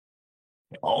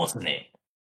Alternate.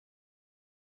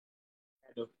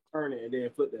 Had to turn it and then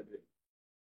flip that bit.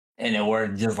 And it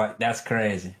worked just like that's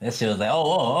crazy. That shit was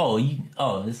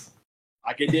like, this.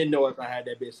 Like it didn't know if I had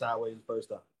that bit sideways the first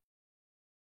time.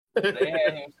 They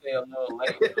had him stay a little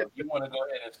late. So if you want to go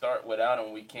ahead and start without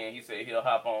him, we can. He said he'll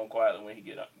hop on quietly when he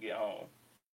get home.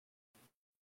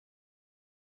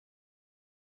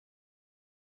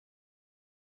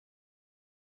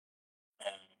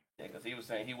 Yeah, because he was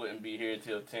saying he wouldn't be here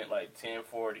till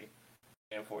 10:40,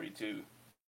 10:42.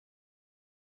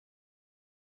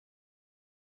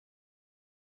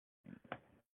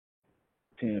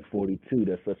 $10:42.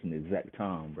 That's such an exact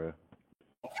time, bro.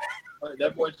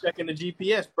 That boy checking the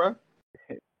GPS, bro.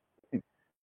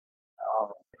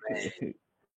 Oh man.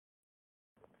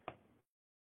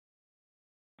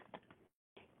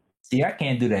 See, I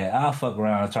can't do that. I'll fuck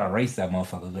around and try to race that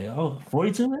motherfucker. Like,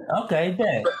 42 minutes? Okay,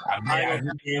 bet. I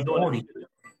did 40.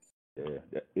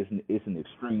 Yeah, it's an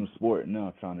extreme sport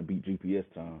now trying to beat GPS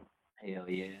time. Hell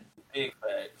yeah. Big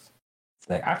facts. It's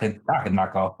like I could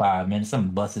knock off 5 minutes. Some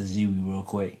buses you real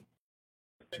quick.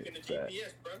 Checking the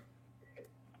GPS, bro.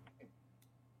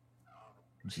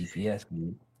 GPS,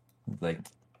 dude. Like,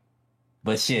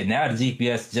 but shit, now the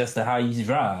GPS just to how you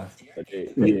drive.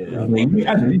 Okay, yeah, I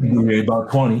need to be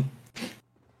about 20.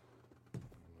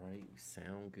 Right,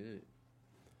 sound good.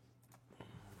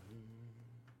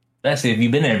 Especially if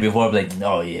you've been there before, like,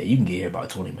 oh yeah, you can get here about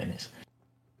 20 minutes.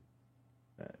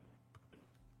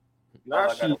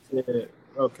 Now she said,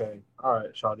 okay, all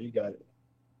right, Shawty, you got it.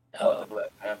 The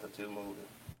Black Panther 2 movie.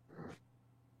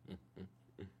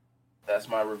 That's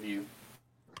my review.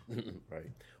 Right.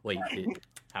 Wait,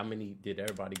 did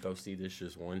everybody go see this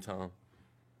just one time?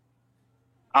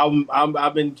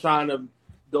 I've been trying to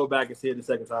go back and see it the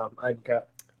second time. I ain't got.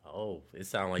 Oh, it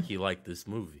sounded like you liked this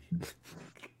movie.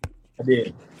 I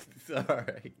did. All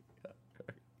right.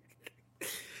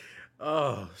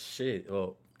 Oh shit.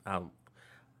 Well,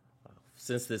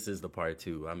 since this is the part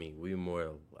 2, I mean,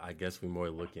 I guess we're more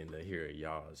looking to hear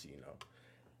y'all's,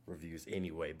 reviews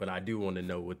anyway. But I do want to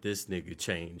know what this nigga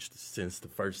changed since the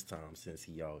first time, since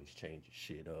he always changes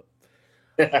shit up.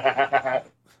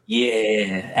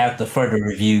 Yeah, after further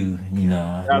review,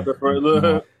 After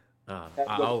further, I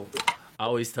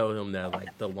always tell him that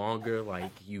like the longer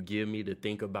like you give me to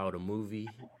think about a movie,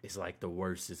 it's like the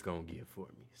worse it's gonna get for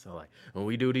me. So like when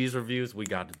we do these reviews, we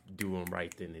got to do them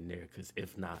right then and there, because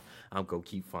if not, I'm gonna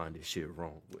keep finding shit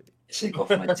wrong with it. Shit go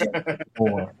from 10.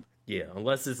 Yeah,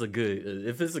 unless it's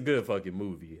if it's a good fucking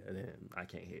movie, then I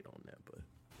can't hate on that. But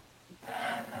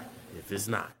if it's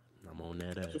not, I'm on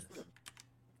that ass.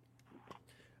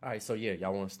 All right, so yeah,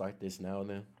 y'all want to start this now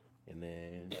then? And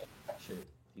then, shit,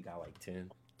 you got like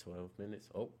 10, 12 minutes.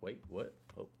 Oh, wait, what?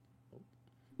 Oh.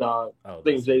 Nah, I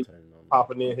think Jay's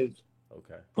popping in his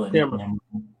camera.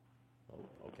 Oh,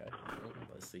 okay.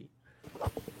 Let's see.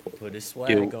 Put his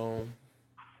swag on.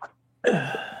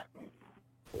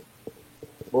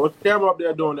 What's the camera up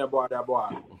there doing that boy?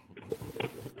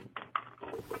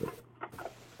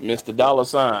 Mr. Dollar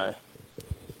Sign.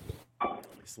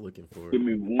 It's looking for it. Give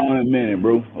me 1 minute,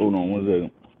 bro. Hold on 1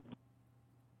 second.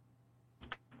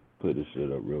 Put this shit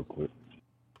up real quick.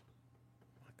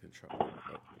 My controller.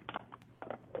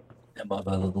 That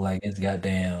motherfucker look like it's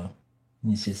goddamn.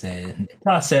 You should say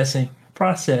processing.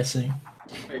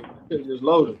 Hey, it's just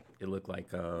loaded. It looked like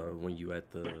when you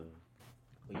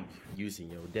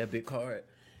using your debit card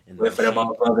and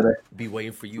be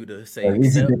waiting for you to say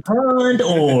is it declined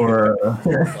or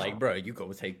like, bro, you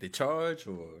gonna take the charge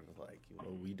or like,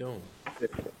 what we doing?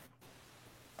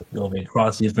 Go over and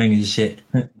cross your fingers and shit.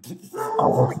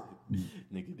 Oh.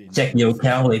 Check your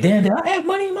account. Like, damn, did I have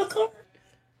money in my card?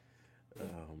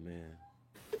 Oh man,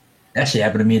 that shit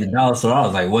happened to me at the dollar store. I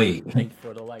was like, wait. Thank you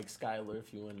for the like, Skylar.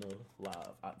 If you in the live,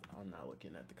 I'm not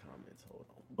looking at the comments. Hold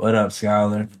on. What up,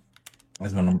 Skylar?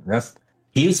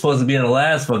 He was supposed to be in the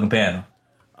last fucking panel.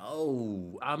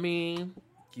 Oh, I mean,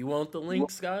 you want the link,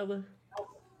 Skylar?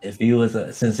 If he was,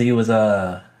 since he was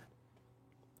but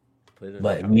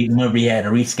we remember he had to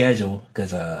reschedule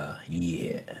because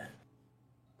yeah.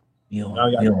 You don't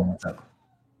want to talk.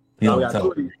 You don't want to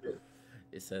talk.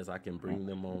 It says I can bring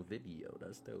them on video.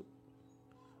 That's dope.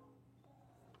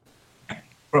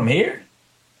 From here?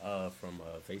 From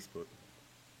Facebook.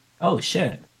 Oh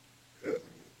shit.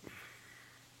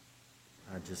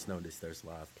 I just noticed there's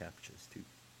live captions too.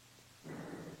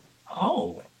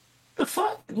 Oh, the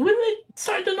fuck? When they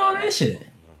start doing all that shit?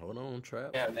 Hold on,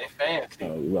 Trap. Yeah, they fancy.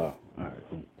 Oh wow! All right.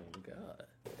 Oh god.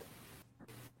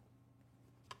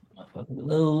 Motherfucker,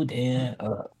 load and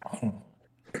up.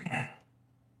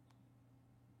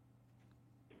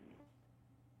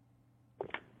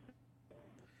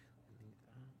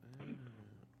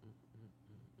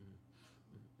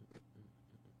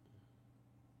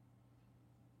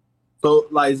 So,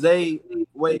 like, Zay,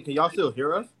 wait, can y'all still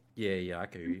hear us? Yeah, I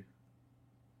can hear you.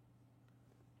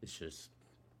 It's just,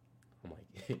 I'm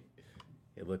like,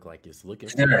 it looked like it's looking.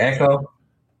 Is there an echo?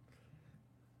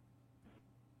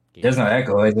 There's no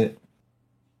echo, is it?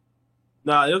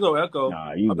 Nah, there's no echo.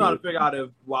 Nah, I'm trying to figure out if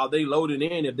while they loading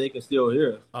in, if they can still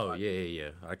hear us. Oh yeah.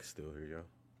 I can still hear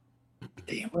y'all.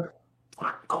 Damn, where the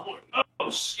fuck going?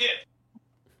 Oh shit!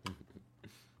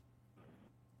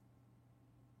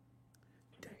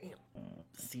 Damn,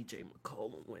 CJ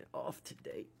McCollum went off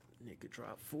today. Nigga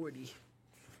dropped 40.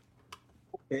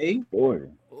 Okay, 40.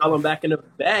 I'm back in the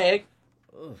bag.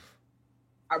 Ugh.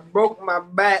 I broke my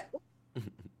back.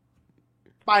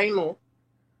 Final.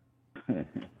 All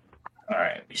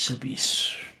right, we should be.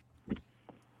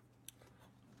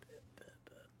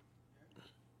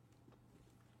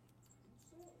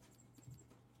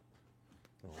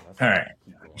 All right,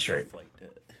 straight. Like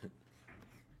that.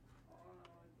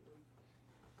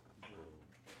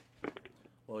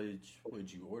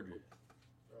 What'd you order?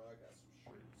 I got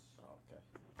some shirts. Oh, okay.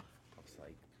 I was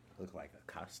like, look like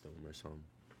a costume or something.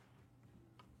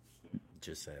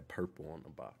 Just said purple on the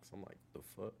box. I'm like, the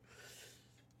fuck?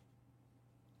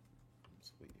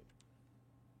 Sweet.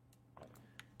 Boom,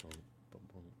 boom, boom,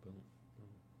 boom,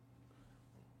 boom.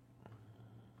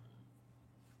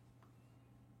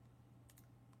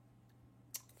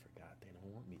 Forgot they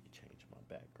don't want me to change my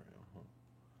background, huh?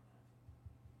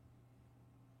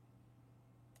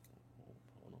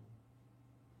 Hold on.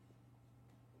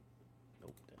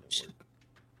 Nope, that didn't work.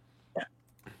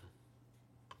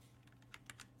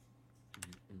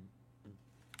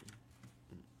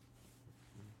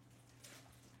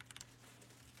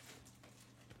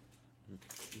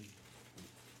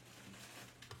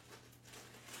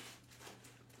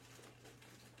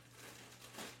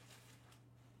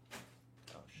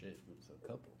 Oh shit, it was a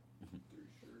couple. 3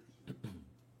 shirts.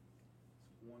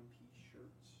 One-piece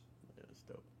shirts. Yeah, it's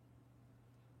dope.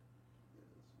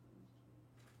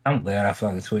 I'm glad I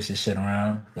fucking switched this shit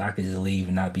around. So I could just leave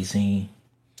and not be seen.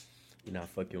 You not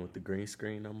fucking with the green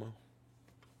screen no more?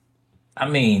 I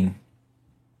mean,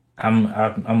 I'm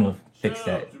gonna fix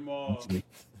that.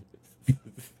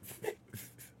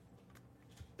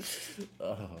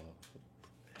 Oh.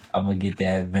 I'm gonna get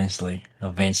that eventually.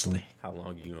 How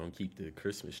long you gonna keep the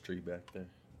Christmas tree back there?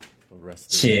 The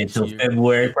rest of Shit, the till year?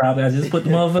 February probably. I just put the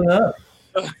motherfucker up.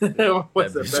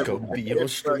 What's That the bitch gonna be on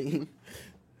stream.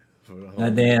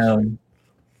 Goddamn.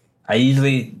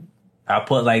 I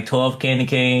put like 12 candy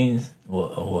canes,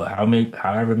 or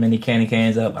however many candy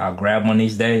canes up. I'll grab one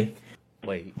each day.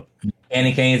 Wait,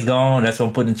 Candy canes gone. That's when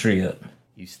I'm putting the tree up.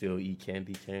 you still eat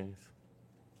candy canes?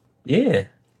 Yeah.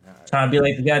 Trying to be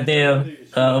like the goddamn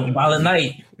Violent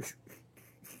Night.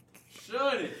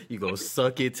 Shut it. You go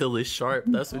suck it till it's sharp.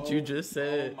 That's what you just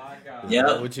said. Oh my god. Is Yeah.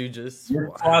 that what you just?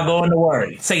 Before I go into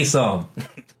work, say something.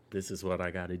 This is what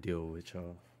I got to deal with,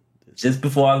 y'all. Just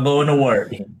before I go into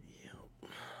work.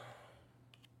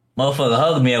 Motherfucker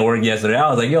hugged me at work yesterday. I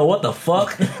was like, yo, what the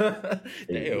fuck?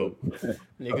 Damn.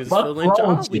 Niggas fuck feeling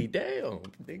wrong with jolly. you? Damn.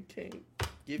 They can't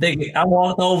give Nigga, I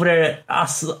walked over there. I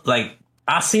see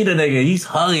the nigga. He's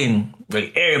hugging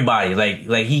like everybody.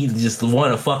 Like he just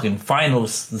won a fucking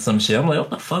finals or some shit. I'm like, what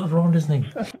the fuck is wrong with this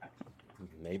nigga?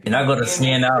 Maybe. And I go to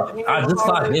scan out. I just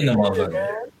clocked in the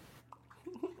motherfucker.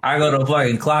 I go to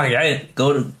fucking clock. I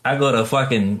go to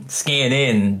fucking scan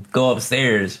in, go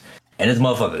upstairs, and this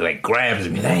motherfucker like grabs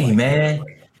me. Hey man,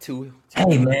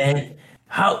 hey man,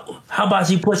 how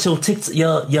about you put your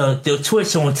your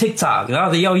Twitch on TikTok? And I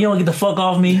was like, yo, you don't get the fuck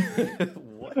off me.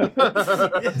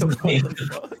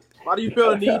 Why do you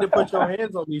feel the need to put your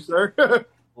hands on me, sir?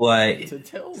 Like, To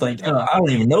tell it's like, I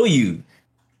don't even know you.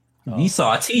 You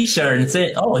saw a T-shirt and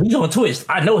said, "Oh, he's on Twitch.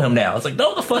 I know him now." It's like,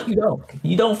 no, the fuck you don't.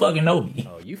 You don't fucking know me.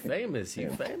 Oh, you famous. You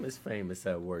famous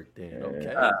at work then.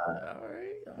 Okay. Nah. All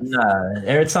right. Nah,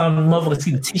 every time the motherfucker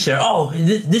see the T-shirt, oh,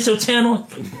 is this your channel?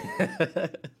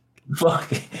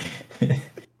 Fuck.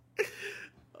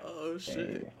 Oh,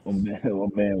 shit. One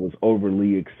man was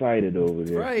overly excited over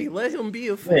there. Right. Let him be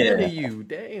a fan Yeah. of you.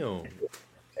 Damn.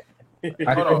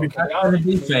 I couldn't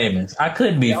be famous. I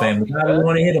couldn't be famous. I don't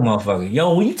want to hit a motherfucker.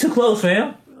 Yo, you too close,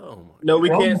 fam. Oh, my. No,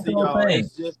 we Wrong can't with see the whole y'all. thing.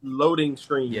 It's just loading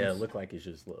screens. Yeah, it looked like it's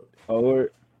just loaded. Oh,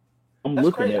 I'm That's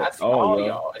looking crazy. I at see all y'all.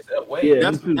 y'all. It's that way. Yeah.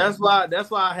 That's why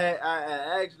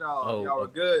I asked y'all. Oh, if y'all were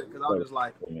good because I was just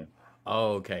like,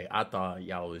 Oh, okay. I thought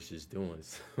y'all was just doing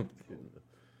something.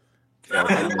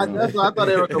 that's why I thought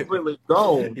they were completely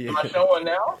gone. Yeah. Am I showing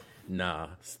now? Nah,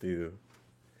 still.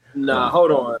 Nah,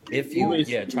 hold on. If you,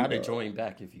 try to join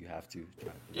back if you have to.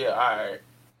 Yeah, all right.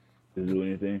 To do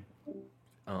anything?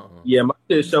 Yeah, my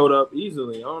shit showed up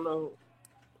easily. I don't know.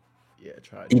 Yeah,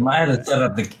 try. You might have to set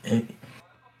up the.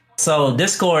 So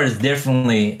Discord is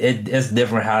it's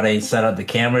different how they set up the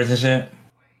cameras and shit.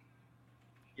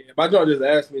 Yeah, my joint just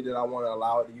asked me that I want to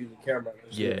allow it to use the camera.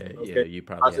 Yeah, you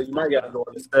probably. I said you might got to go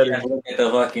in the settings. Look at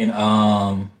the fucking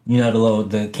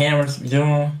the cameras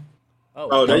doing.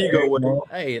 Oh, there you go. With it.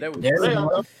 Hey, that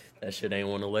was that shit ain't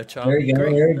want to let y'all. There you go.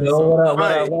 There you go. What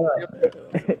up?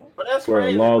 But that's Bro,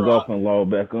 crazy, log bro. off and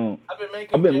log back on.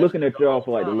 I've been looking at y'all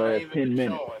for like the last 10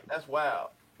 minutes. That's wild.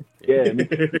 Yeah,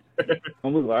 I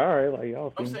was like, all right, like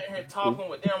y'all. I'm sitting here talking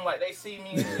with them like they see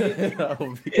me.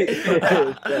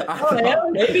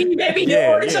 Maybe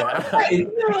hey,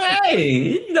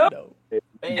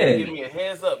 They ain't giving me a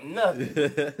heads up,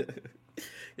 nothing.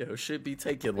 Yo, should be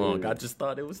taking long. I just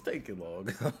thought it was taking long.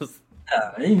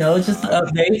 It's just an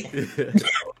update.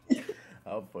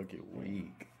 I'm fucking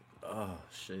weak. Oh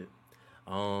shit.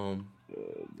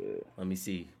 Let me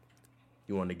see.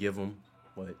 You want to give him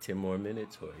 10 more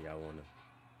minutes, or y'all want to?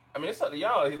 I mean, it's up to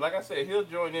y'all. Like I said, he'll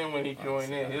join in when he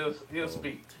join in. He'll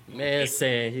speak. Man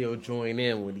saying he'll join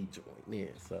in when he join in.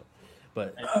 So,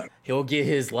 but he'll get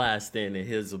his last in, and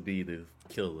his will be the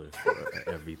killer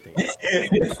for everything.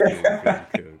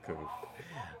 Cool.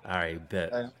 All right,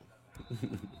 bet. All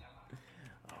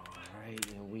right,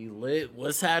 and we lit.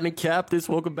 What's happening, Captains?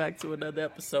 Welcome back to another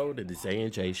episode of the Zay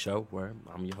and Jay Show, where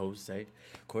I'm your host, Zay.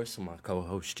 Of course, I'm my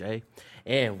co-host, Jay.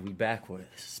 And we back with a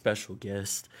special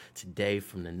guest today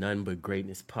from the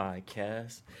Nunbutgreatness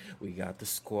podcast. We got the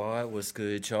squad. What's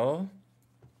good, y'all?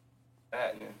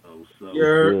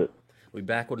 Good. We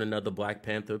back with another Black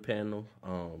Panther panel.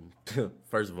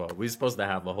 First of all, we were supposed to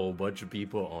have a whole bunch of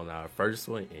people on our first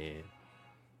one, and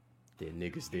then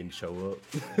niggas didn't show up.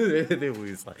 Then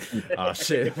we was like, oh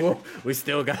shit, well, we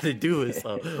still got to do it,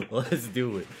 so let's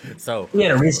do it. So we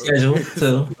had to reschedule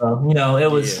too.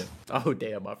 It was. Yeah. Oh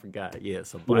damn, I forgot. Yeah,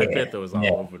 so Black Panther was all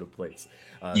over the place.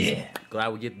 So glad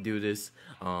we get to do this.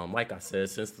 Like I said,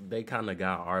 since they kind of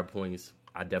got our points,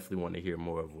 I definitely want to hear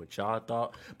more of what y'all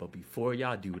thought. But before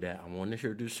y'all do that, I want to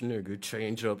hear this nigga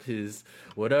change up his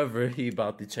whatever he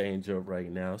about to change up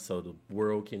right now, so the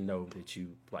world can know that you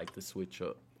like to switch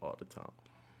up all the time.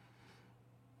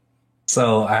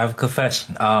 So I have a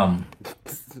confession.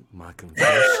 My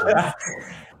confession.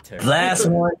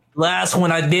 Last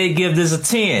one, I did give this a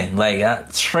 10.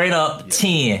 Like straight up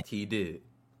 10. He did.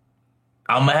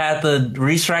 I'm gonna have to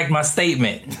retract my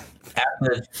statement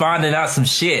after finding out some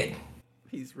shit.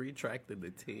 He's retracted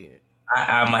the 10.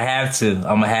 I'm gonna have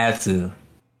to.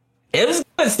 It was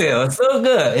good still. It's still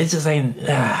good. It just ain't.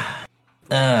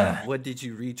 What did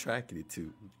you retract it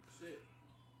to?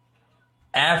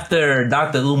 After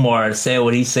Dr. Umar said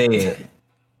what he said,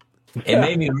 it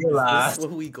made me realize. That's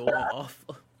what we going off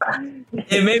of.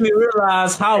 It made me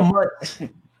realize how much,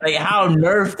 how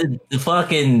nerfed the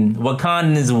fucking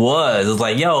Wakandans was. It was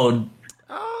like, yo.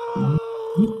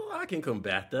 I can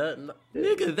combat that.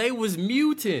 Nigga, they was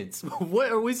mutants.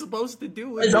 What are we supposed to do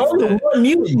with There's only one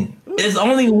mutant. There's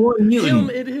only one mutant. Him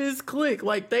and his clique,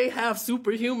 they have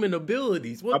superhuman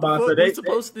abilities. What the fuck are we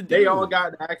supposed to do? They all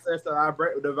got access to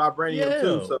the vibranium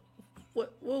too. So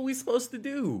what are we supposed to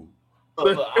do?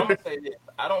 Look, I'm gonna say this.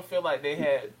 I don't feel like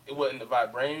it wasn't the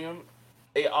vibranium.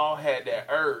 They all had that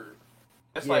herb.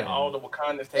 That's like all the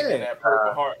Wakandans taking that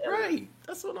purple heart herb. Right.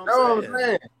 That's what I'm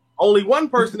saying. Only one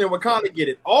person in Wakanda get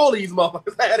it. All these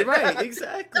motherfuckers had it. Right,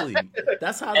 exactly.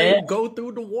 That's how they go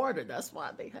through the water. That's why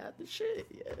they had the shit.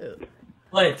 Yeah.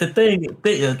 But the thing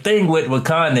with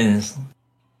Wakandans,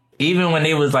 even when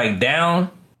they was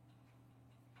down,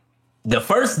 the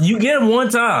first you get them one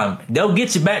time, they'll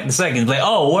get you back the second. Like,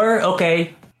 oh, word,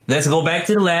 okay, let's go back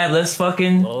to the lab. Let's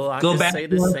fucking go back. Say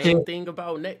the same thing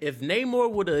about if Namor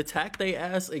would have attacked their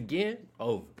ass again.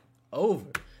 Over.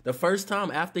 The first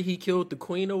time after he killed the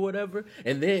queen or whatever,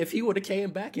 and then if he would have came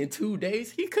back in 2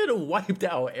 days, he could have wiped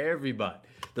out everybody.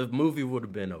 The movie would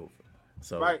have been over.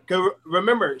 So right, because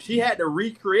remember, she had to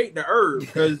recreate the herb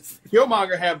because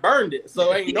Killmonger had burned it,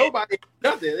 so ain't nobody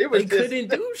nothing. It was couldn't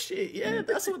do shit. Yeah,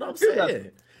 that's what I'm saying.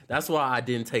 That's why I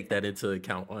didn't take that into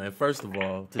account. And first of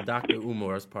all, to Dr.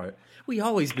 Umar's part, we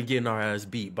always been getting our ass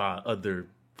beat by other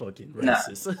fucking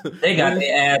racists. They got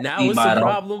their ass now beat it's by a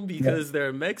problem because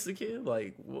they're Mexican.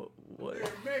 Like what?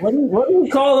 What do you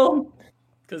call them?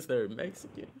 Because they're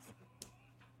Mexicans.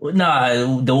 Nah,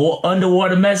 the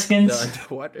underwater Mexicans. The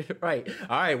underwater, right?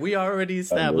 All right, we already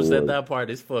established that part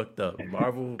is fucked up.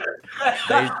 Marvel,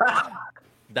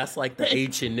 That's like the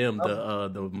H&M,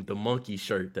 the monkey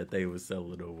shirt that they were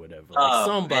selling or whatever. Like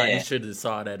somebody should have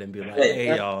saw that and be like,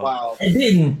 "Hey, y'all." Wow. It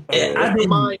didn't.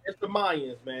 It's the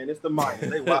Mayans, man. It's the Mayans.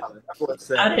 They wild. That's what I'm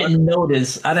saying. I didn't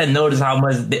notice how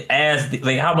much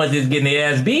how much is getting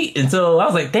their ass beat until I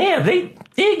was like, damn, they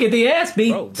did get their ass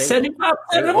beat. 75%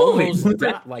 of the movie.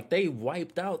 Like they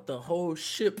wiped out the whole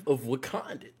ship of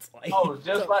Wakandans. Like, I was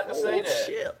just about to say that.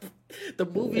 Ship. The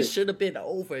movie should have been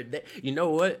over. You know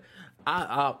what?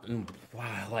 I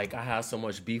have so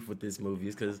much beef with this movie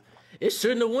because it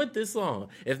shouldn't have went this long.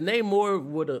 If Namor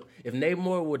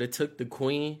would have took the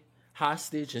queen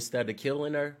hostage instead of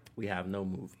killing her, we have no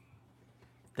movie.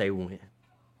 They win.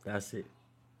 That's it.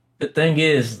 The thing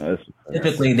is,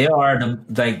 typically they are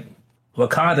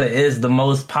Wakanda is the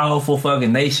most powerful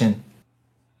fucking nation,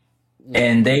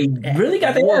 and they really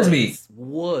got their ass beat.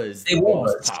 Was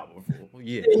powerful?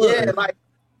 Yeah, yeah,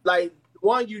 like.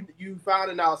 One, you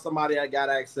finding out somebody that got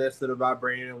access to the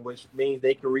vibranium, which means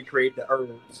they can recreate the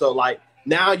Earth. So like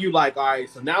now you like, all right,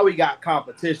 so now we got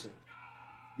competition.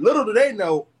 Little do they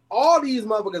know, all these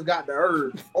motherfuckers got the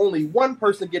herb. Only one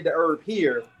person get the herb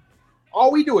here.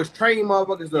 All we do is train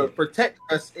motherfuckers to protect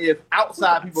us if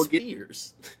outside people get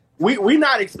years. We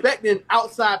not expecting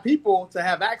outside people to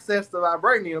have access to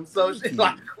vibranium. So it's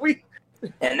like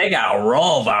and they got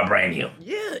raw vibranium.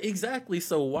 Yeah, exactly.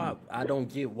 So why I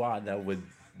don't get why that would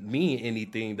mean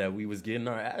anything that we was getting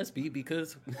our ass beat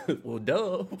because, well,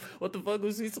 duh. What the fuck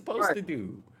was he supposed to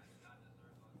do?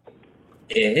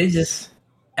 Yeah, it just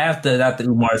after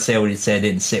Umar said what he said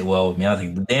didn't sit well with me. I was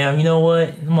like, damn, you know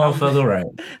what, the motherfucker, right?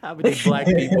 How many black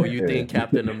people you think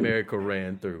Captain America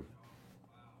ran through?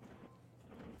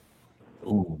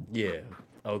 Ooh, yeah.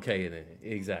 Okay, then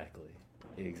exactly.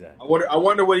 I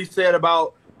wonder what he said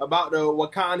about the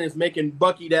Wakandans making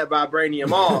Bucky that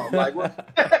vibranium arm. Like, what?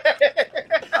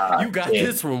 You got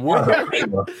this from work.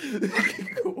 That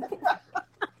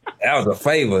was a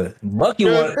favor. Bucky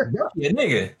was a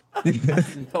nigga.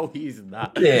 No, he's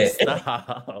not. Yeah.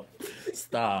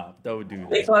 Stop. Don't do that.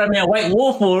 They call that man White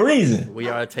Wolf for a reason. We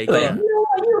are taking.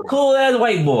 You a cool ass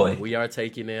white boy. We are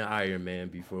taking in Iron Man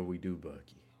before we do Bucky.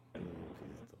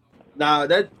 Nah,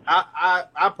 that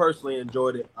I personally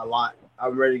enjoyed it a lot.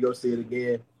 I'm ready to go see it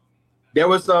again. There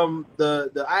was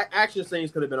the action scenes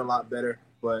could have been a lot better,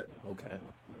 but okay.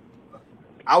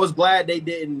 I was glad they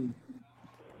didn't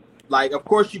like. Of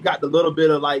course, you got the little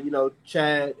bit of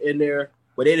Chad in there,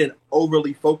 but they didn't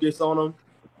overly focus on him.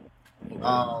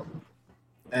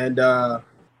 And I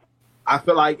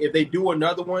feel like if they do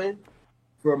another one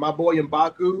for my boy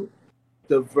M'Baku,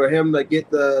 for him to get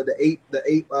the eight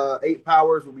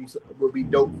powers would be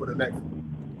dope for the next one.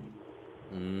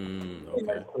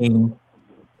 Okay.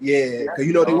 Yeah,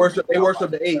 because they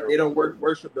worship the eight. They don't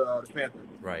worship the Panther.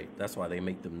 Right. That's why they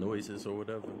make them noises or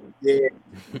whatever. Yeah.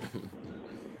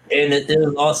 And it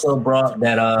was also brought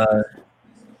that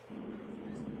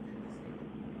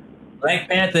Black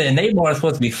Panther and Namor are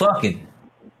supposed to be fucking.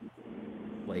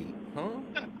 Wait, huh?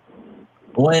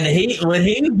 When they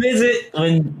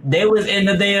was in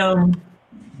the damn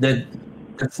the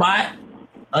spot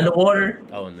underwater.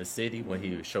 Oh, in the city when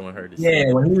he was showing her the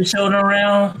city. When he was showing her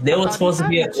around, there was supposed to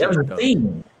be there was a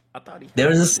scene. There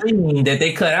was a scene that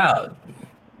they cut out.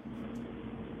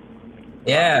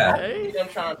 Yeah.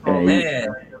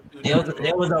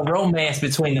 There was a romance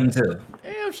between them two.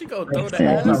 Damn, she gonna throw the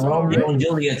ass Romeo and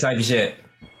Juliet type of shit.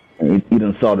 You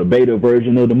done saw the beta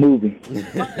version of the movie.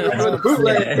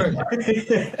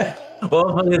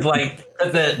 Well, it's like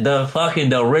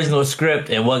the original script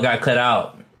and what got cut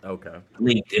out. Okay.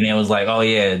 Leaked, and it was like, oh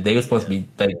yeah, they were supposed to be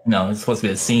it's supposed to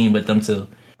be a scene with them too.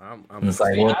 It's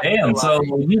like, well, damn. So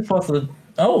you supposed to?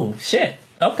 Oh shit.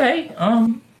 Okay.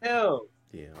 Hell.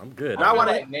 Yeah, I'm good. I feel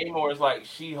like Namor is like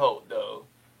She-Hulk though.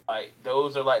 Like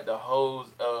those are like the hoes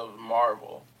of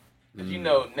Marvel. Cause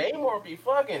Namor be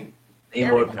fucking.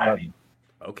 Namor.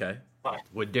 Okay.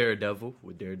 With Daredevil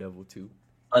too.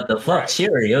 But the fuck,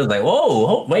 Shuri? It was like,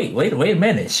 whoa, wait a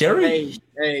minute, Shuri.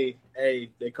 Hey,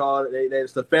 they call it.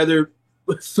 It's the feathered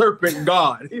serpent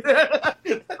god.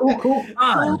 Cool.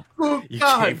 You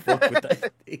can't fuck with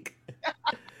that thing.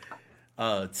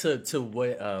 To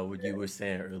what you were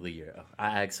saying earlier,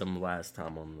 I asked him last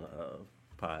time on the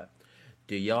pod.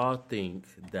 Do y'all think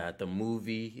that the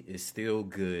movie is still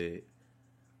good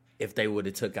if they would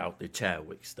have took out the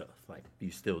Chadwick stuff? Like, do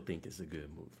you still think it's a good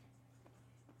movie?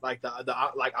 Like the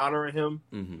like honoring him.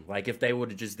 Mm-hmm. Like if they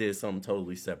would have just did something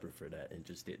totally separate for that and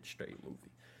just did a straight movie.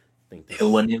 I think it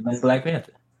wouldn't even been Black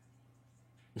Panther.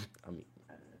 I mean,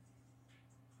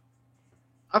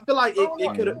 I feel like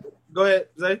it could have. Go ahead,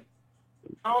 Zay.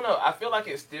 I don't know. I feel like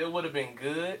it still would have been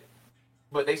good,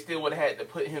 but they still would have had to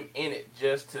put him in it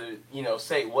just to,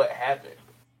 say what happened.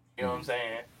 You know what I'm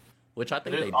saying? Which I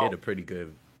think they did a pretty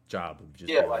good job of just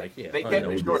they kept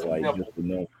it short and simple. just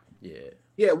enough.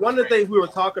 Yeah, one of the things we were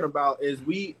talking about is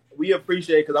we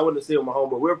appreciate, because I wouldn't see him at home,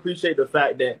 but we appreciate the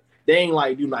fact that they ain't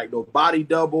like do like no body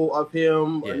double of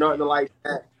him or nothing like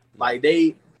that. Like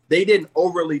they didn't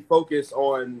overly focus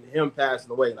on him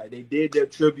passing away. Like they did their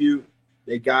tribute,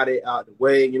 they got it out the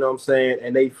way, you know what I'm saying,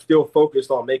 and they still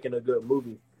focused on making a good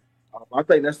movie. I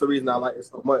think that's the reason I like it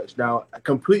so much. Now,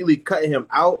 completely cutting him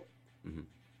out,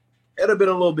 it'd have been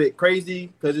a little bit crazy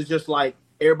because it's just like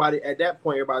everybody at that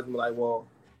point, everybody's gonna be like, well,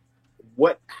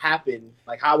 what happened?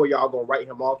 Like, how are y'all gonna write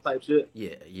him off type shit?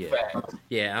 Yeah.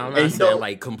 I'm not saying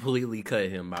like completely cut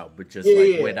him out, but just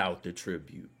without the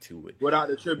tribute to it. Without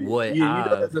the tribute. Go ahead.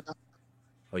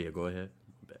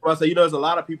 Well, so there's a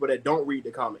lot of people that don't read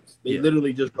the comics. They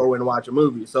literally just go and watch a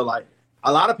movie. So like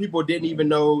a lot of people didn't even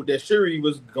know that Shuri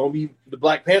was gonna be the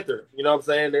Black Panther. You know what I'm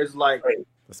saying? There's like that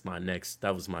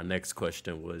was my next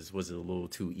question was it a little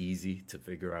too easy to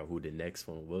figure out who the next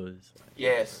one was?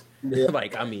 Yes. Yeah.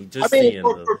 Seeing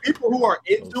for people who are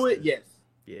into it, yes.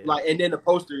 Yeah. Like, and then the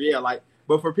poster,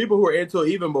 but for people who are into it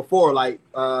even before, like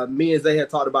me and Zay had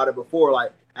talked about it before,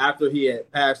 like after he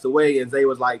had passed away, and Zay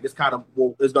was like, this kind of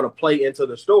is going to play into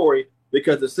the story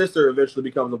because the sister eventually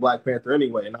becomes a Black Panther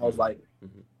anyway. And I was like,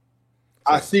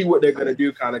 I see what they're going to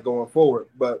do kind of going forward,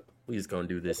 but we just gonna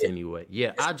do this anyway.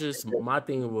 Yeah, my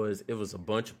thing was it was a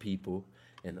bunch of people,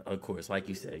 and of course, like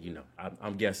you said,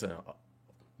 I'm guessing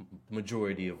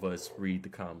majority of us read the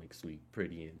comics. We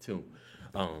pretty in tune.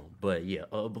 But yeah,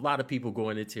 a lot of people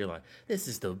going into here like, this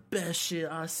is the best shit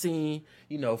I've seen,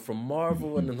 from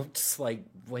Marvel, and I'm just like,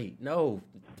 wait, no,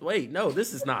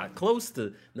 this is not close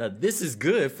to. Now, this is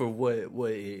good for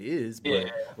what it is,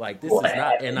 but this is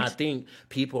not. And I think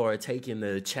people are taking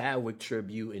the Chadwick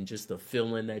tribute and just the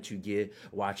feeling that you get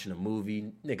watching a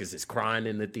movie. Niggas is crying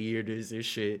in the theaters and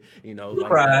shit,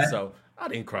 So I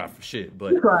didn't cry for shit,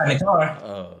 but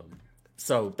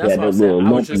so that's what I'm saying.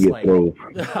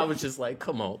 I was just like,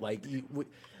 come on, like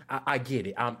I get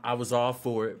it. I was all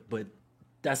for it, but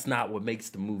that's not what makes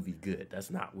the movie good.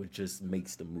 That's not what just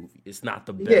makes the movie. It's not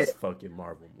the best fucking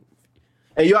Marvel movie.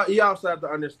 And you also have to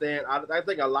understand, I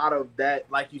think a lot of that,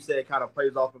 like you said, kind of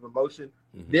plays off of emotion.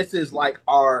 This is like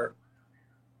for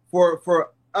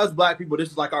us Black people, this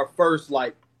is like our first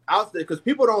like out there, because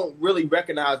people don't really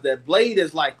recognize that Blade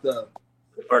is like the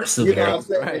first superhero. You know what I'm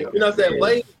saying? Right. You know what I'm saying?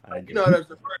 Blade, that's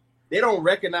the first. They don't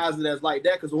recognize it as like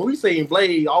that, because when we seen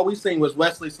Blade, all we seen was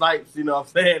Wesley Snipes, you know what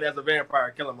I'm saying, as a vampire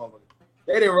killing motherfucker.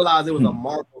 They didn't realize it was a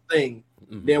Marvel thing.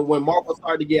 Then when Marvel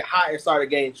started to get hot, it started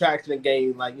gaining traction and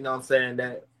gain, like, you know what I'm saying,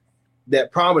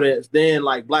 that prominence, then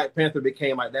like Black Panther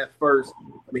became like that first.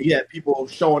 I mean, you had people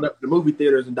showing up to the movie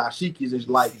theaters and dashikis and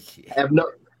like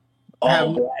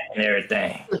and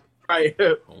everything. Right.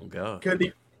 Oh God.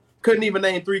 Couldn't even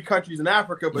name 3 countries in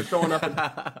Africa, but showing up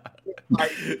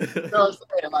like, you know what I'm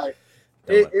saying? Like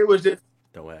it was just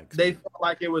they felt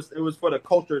like it was for the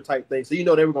culture type thing. So they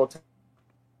were gonna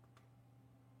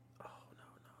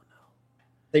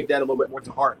take that a little bit more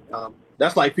to heart.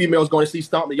 That's like females going to see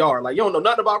Stomp the Yard. Like, you don't know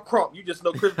nothing about Crump. You just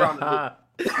know Chris Brown.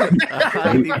 He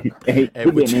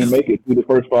didn't even make it through the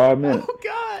first 5 minutes. Oh,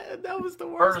 God. That was the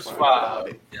worst first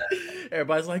 5.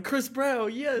 Everybody's like, Chris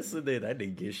Brown, yes. And then I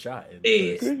didn't get shot.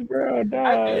 Chris Brown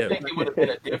died. I do think it would have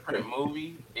been a different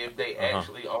movie if they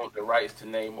actually owned the rights to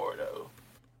Namor, though.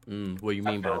 What do you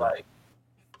mean by that?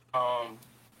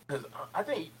 Because I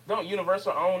think, don't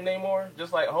Universal own Namor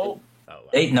just like Hulk?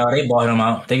 They bought him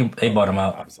out. They bought him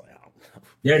out.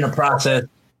 They're in the process.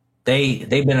 They've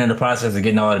been in the process of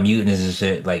getting all the mutants and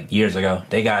shit like years ago.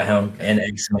 They got him and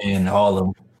X-Men, all of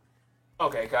them.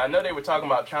 Okay, cause I know they were talking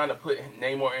about trying to put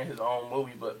Namor in his own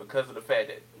movie, but because of the fact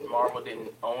that Marvel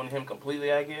didn't own him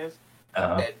completely, I guess,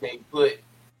 that they put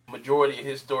majority of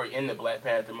his story in the Black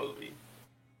Panther movie.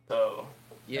 So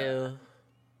yeah,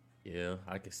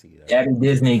 I can see that. Daddy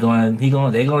Disney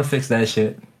they're gonna fix that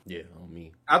shit. Yeah, on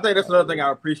me. I think that's another thing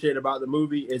I appreciate about the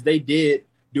movie is they did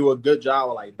do a good job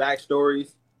with like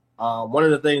backstories. One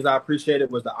of the things I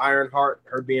appreciated was the Ironheart,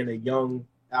 her being a young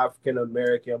African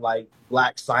American, like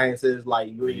Black sciences, like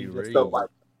and stuff like,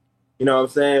 you know what I'm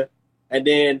saying? And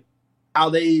then how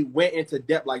they went into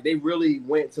depth, like they really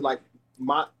went to like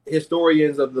my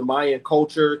historians of the Mayan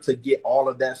culture to get all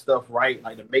of that stuff right,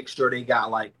 like to make sure they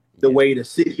got like the way the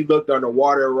city looked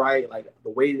underwater right, like the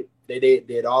way they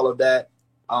did all of that.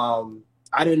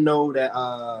 I didn't know that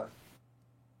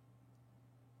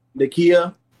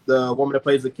Nakia, the woman that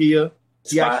plays Nakia,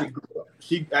 she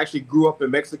actually grew up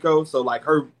in Mexico. So like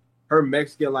her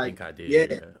Mexican, like,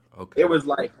 Okay. It was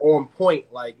like on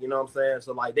point, like, you know what I'm saying?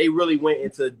 So like they really went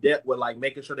into depth with like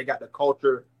making sure they got the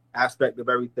culture aspect of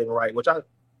everything right, which I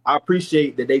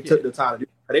appreciate that they took the time to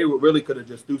do. They really could have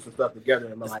just threw some stuff together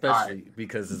and been like, all Especially right.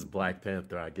 because it's Black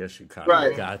Panther, I guess you kind of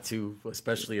Right. got to.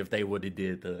 Especially if they would have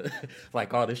did the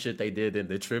like all the shit they did in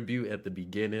the tribute at the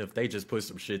beginning. If they just put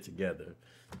some shit together,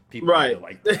 people would Right. be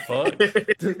like, the fuck.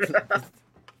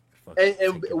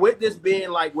 And with this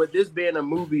being a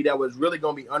movie that was really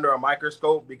going to be under a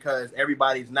microscope because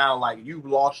everybody's now like, you've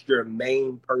lost your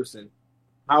main person.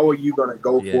 How are you going to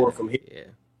go forward from here? Yeah.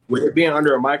 With it being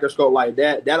under a microscope like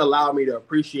that, that allowed me to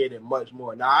appreciate it much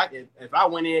more. Now, if I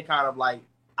went in kind of like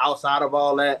outside of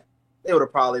all that, it would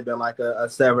have probably been like a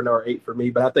 7 or 8 for me.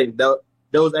 But I think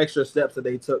those extra steps that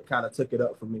they took kind of took it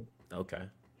up for me. Okay.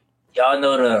 Y'all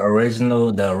know the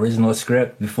original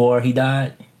script before he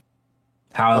died?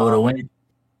 How it would have went?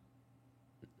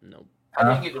 No. I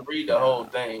didn't get to read the whole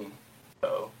thing,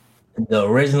 so. The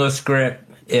original script,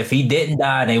 if he didn't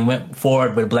die and they went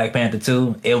forward with Black Panther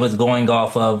 2, it was going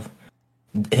off of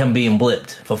him being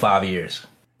blipped for 5 years.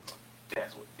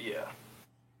 That's what, yeah.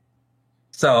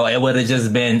 So it would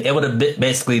have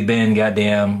basically been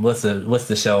goddamn, what's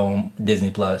the show on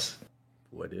Disney Plus?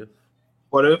 What if?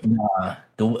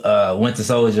 The Winter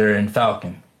Soldier and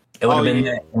Falcon. It would have been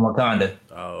that in Wakanda.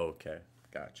 Oh, okay.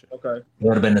 Gotcha. Okay. It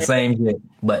would have been the same shit.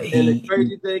 But And the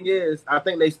crazy thing is, I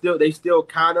think they still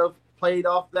kind of played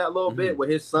off that a little bit with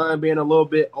his son being a little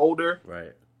bit older.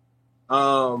 Right.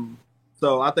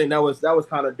 So I think that was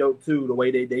kind of dope too, the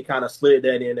way they kind of slid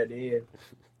that in at the end.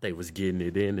 They was getting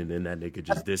it in, and then that nigga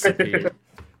just disappeared.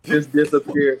 Just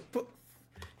disappeared.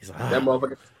 He's like, That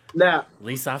motherfucker. Now, at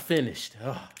least I finished.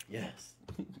 Oh, yes.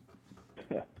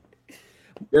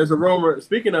 there's a rumor.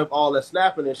 Speaking of all the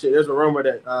snapping and shit, there's a rumor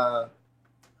that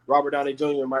Robert Downey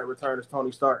Jr. might return as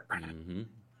Tony Stark. Mm-hmm.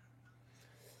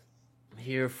 I'm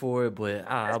here for it, but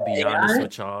I'll be honest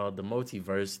with y'all. The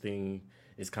multiverse thing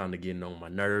is kind of getting on my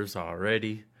nerves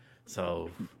already. So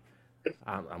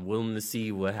I'm willing to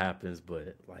see what happens,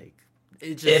 but like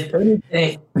it just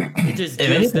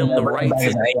gives them the right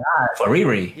to for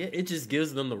Riri. Yeah, it just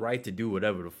gives them the right to do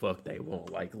whatever the fuck they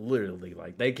want. Like literally,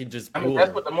 like they can just. I mean,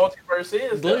 that's what the multiverse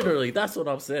is. Literally, that's what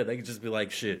I'm saying. They can just be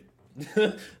like, shit.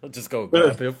 I'll just go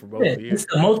grab him from over here. It's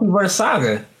the multiverse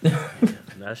saga.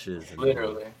 That shit is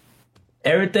literally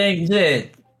everything.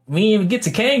 Shit, we ain't even get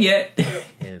to Kang yet.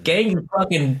 Kang is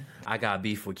fucking. I got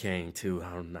beef with Kang too.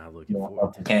 I'm not looking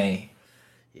forward to Kang.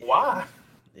 Yeah. Why?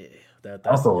 Yeah, that's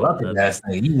also lucky. That's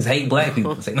thing. You just hate black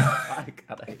people.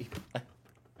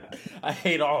 I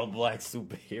hate all black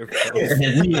superheroes.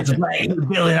 He's black. He's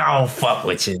villain. I don't fuck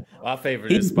with you. My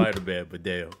favorite is Spider-Man, but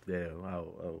damn.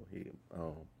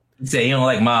 He said he don't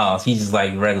like Miles. He's just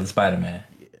like regular Spider-Man.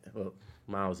 Yeah, well,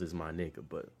 Miles is my nigga,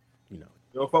 but you know.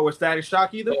 You don't fuck with Static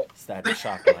Shock either? Static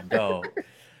Shock, my dog.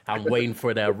 I'm waiting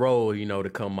for that role, to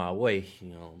come my way. You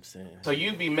know what I'm saying? So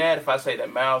you'd be mad if I say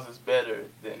that Miles is better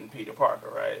than Peter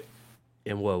Parker, right?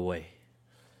 In what way?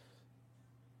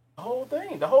 The whole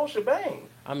thing, the whole shebang.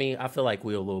 I mean, I feel like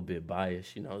we're a little bit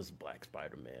biased. It's Black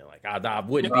Spider-Man. Like, I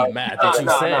wouldn't be mad that you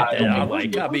said that. I'm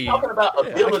like, talking about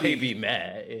ability. I can't be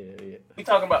mad. Yeah. We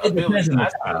talking about ability. I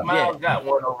think Miles got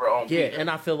one over on Peter. Yeah, and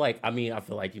I feel like,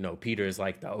 Peter is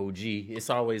like the OG. It's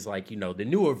always like, the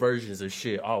newer versions of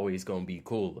shit always gonna be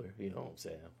cooler. You know what I'm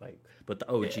saying? Like, but the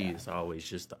OG is always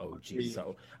just the OG.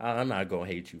 So I'm not gonna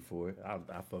hate you for it.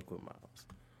 I fuck with Miles.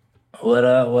 What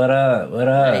up?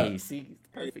 Hey, see,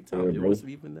 perfect time. It wasn't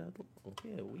even that. Oh,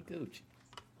 yeah, we Gucci.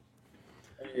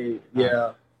 Hey,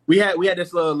 yeah. We had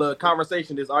this little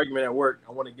conversation, this argument at work.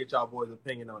 I want to get y'all boys'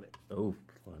 opinion on it. Oh,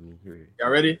 let me hear it. Y'all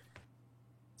ready?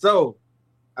 So,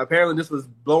 apparently this was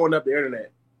blowing up the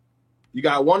internet. You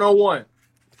got 1-on-1.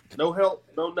 No help,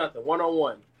 no nothing.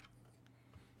 1-on-1.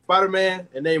 Spider-Man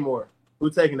and Namor.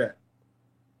 Who's taking that?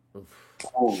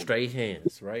 Straight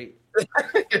hands, right?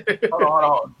 Hold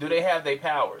on. Do they have their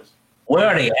powers? Where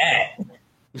are they at?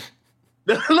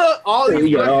 Look, all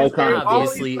these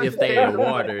obviously, if they in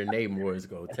water, Namor is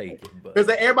gonna take it. Because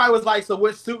everybody was like, "So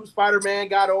what suit Spider-Man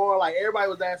got on?" Like everybody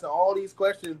was asking all these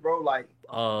questions, bro. Like,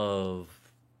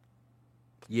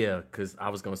 yeah, because I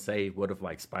was gonna say, what if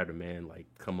like Spider-Man like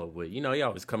come up with, he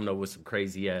always coming up with some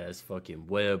crazy ass fucking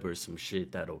web or some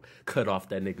shit that'll cut off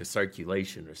that nigga's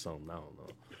circulation or something. I don't know.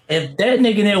 If that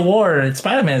nigga in the water,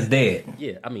 Spider-Man's dead.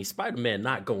 Yeah, I mean, Spider-Man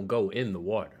not gonna go in the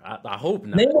water. I hope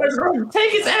not. Namor's gonna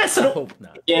take his ass to the... I hope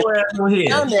not. Yeah,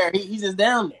 down there. He's just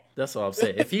down there. That's what I'm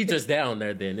saying. If he just down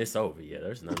there, then it's over. Yeah,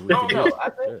 there's nothing we can do. No, I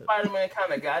think Spider-Man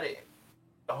kind of got it,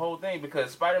 the whole thing,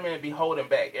 because Spider-Man be holding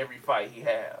back every fight he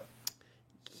have.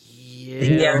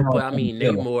 Yeah, but I mean,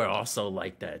 Namor also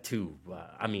like that too.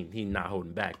 I mean, he's not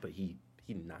holding back, but he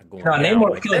not going. No, down Namor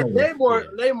like killed that. him.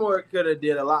 Namor could have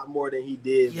did a lot more than he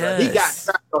did. But he got Yes.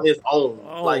 trapped on his own.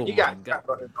 Oh Like he my got God. trapped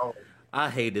on his own. I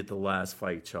hated the last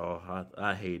fight, y'all.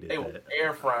 I hated They were that.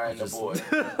 air frying the boy.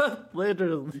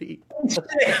 Literally.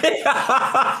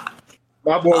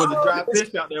 My boy was a dry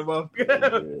fish out there,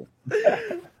 motherfucker.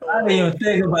 I didn't even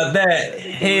think about that.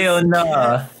 Hell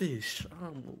nah. Fish.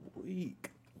 I'm weak.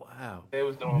 Wow. They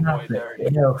was doing boy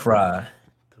dirty. Hell fry.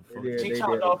 She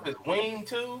chopped off his wing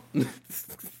too.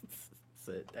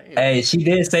 Said, damn. Hey, she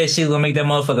did say she was gonna make that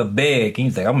motherfucker beg.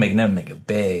 He's like, I'm making that nigga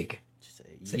beg. She said,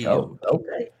 It's like, yeah. oh,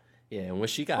 okay. Yeah, and when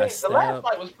she got Wait, the stabbed, last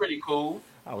fight was pretty cool.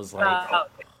 I was like,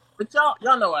 But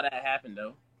y'all know why that happened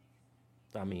though.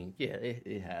 I mean, yeah,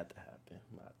 it had to happen.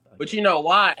 But you know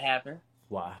why it happened?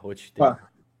 Why? What you think? Why?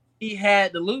 He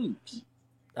had to lose.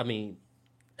 I mean,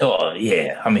 Oh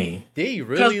yeah, I mean, did he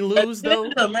really lose though?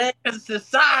 Man, because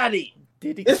society.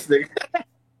 Did he? This nigga.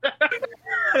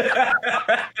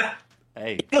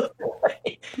 Hey,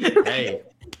 hey.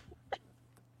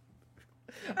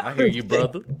 I hear you,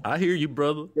 brother. I hear you,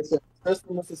 brother. It's a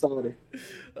system of society.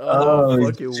 Oh,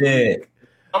 fucking shit. weak.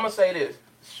 I'm gonna say this: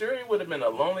 Shuri would have been a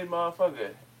lonely motherfucker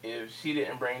if she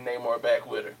didn't bring Namor back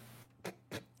with her.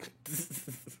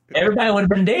 Everybody would have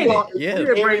been dead. Yeah,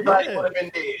 Everybody would have been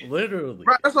dead. literally.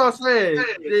 Right, that's what I'm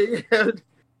saying.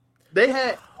 They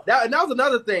had that, and that was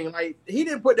another thing. Like he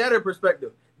didn't put that in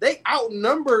perspective. They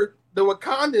outnumbered the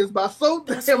Wakandans by so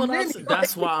That's damn what I'm many. saying.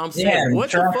 That's why I'm saying, Yeah,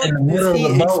 what the trapped fuck in the middle does he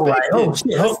of the boat, like, expect oh,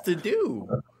 shit, us oh. to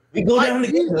do? We go down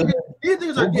Like, together. these niggas We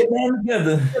are go getting down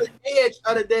together. to the edge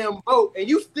of the damn boat, and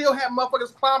you still have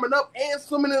motherfuckers climbing up and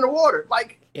swimming in the water.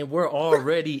 Like, And we're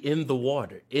already in the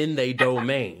water, in their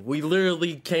domain. We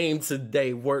literally came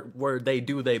today where they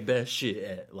do their best shit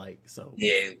at. Like, so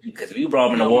Yeah, because we brought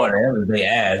him in the water. That was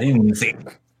their ass. He didn't say,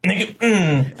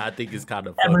 nigga, I think it's kind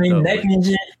of having fucked his up. neck When and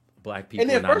shit. black people and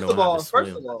then not knowing how to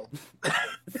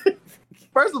swim.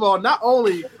 first of all, not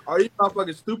only are these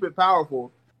motherfuckers stupid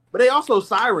powerful, but they also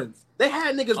sirens. They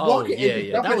had niggas Oh walking. yeah, and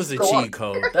yeah, that was a go up. cheat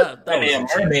code. That was Damn a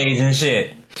cheat mermaids code. and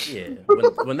shit.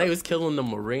 Yeah, when they was killing the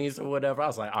Marines or whatever, I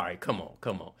was like, all right, come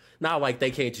on. Not like they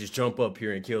can't just jump up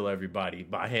here and kill everybody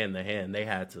by hand to hand. They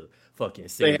had to fucking They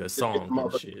sing had a to song get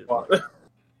and the shit. motherfuckers.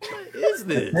 What is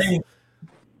this?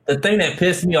 The thing that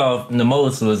pissed me off the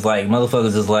most was like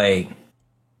motherfuckers is like,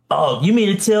 oh, you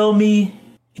mean to tell me,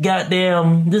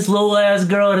 goddamn, this little ass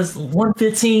girl that's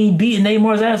 115 beating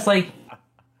Namor's ass? Like,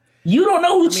 you don't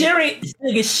know who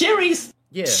Sherry's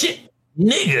Yeah. shit,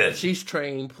 nigga. She's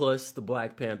trained plus the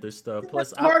Black Panther stuff. Plus,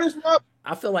 Smartest mother-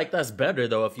 I feel like that's better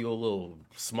though if you're a little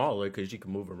smaller because you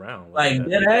can move around. Like that.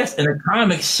 that ass in the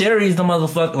comics, Sherry's the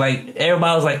motherfucker. Like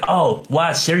everybody was like, "Oh, why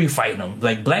is Sherry fighting him?"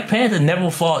 Like Black Panther never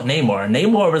fought Namor.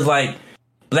 Namor was like,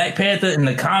 Black Panther in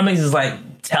the comics is like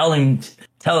telling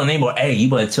Namor, "Hey, you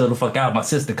better chill the fuck out. My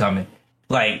sister coming."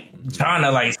 Like trying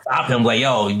to like stop him. Like,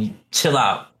 yo, you chill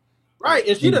out. Right,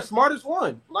 and she's the smartest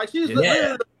one. Like she's Yeah.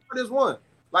 literally the smartest one.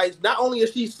 Like not only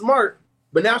is she smart,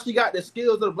 but now she got the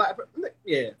skills of the black.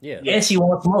 Yeah, Yeah. And she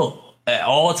wants smoke at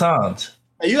all times.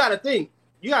 and you got to think.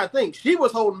 She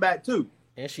was holding back too.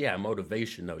 And she had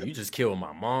motivation though. You just killed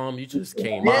my mom. You just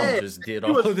came Yeah. out and just did She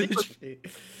all was- this shit.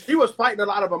 She was fighting a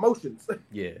lot of emotions.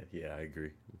 Yeah, I agree.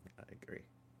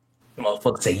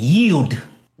 Motherfucker say yield.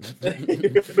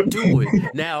 Do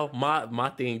it. Now, my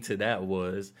thing to that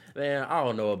was, man, I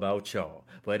don't know about y'all,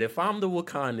 but if I'm the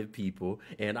Wakandan people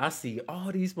and I see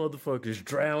all these motherfuckers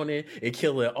drowning and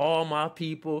killing all my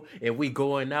people and we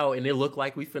going out and it look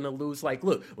like we finna lose, like,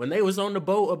 look, when they was on the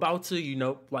boat about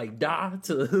to, like die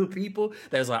to people,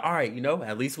 that's like, all right,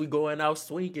 at least we going out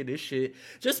swinging this shit.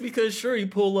 Just because Shuri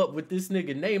pull up with this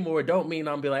nigga Namor don't mean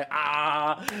I'm be like,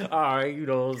 all right, you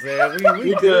know what I'm saying?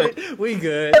 We good. We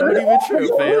good. Don't even trip,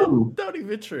 fam. Don't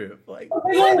even trip. Like,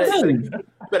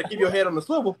 Better keep your head on the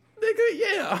swivel. nigga,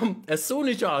 yeah. As soon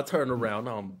as y'all turn around,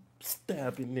 I'm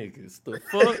stabbing niggas. The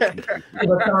fuck?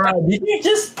 Did you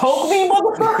just poke me,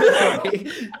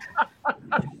 motherfucker?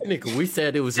 Nigga, we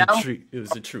said it was a truce. It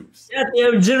was a truce.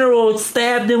 Goddamn general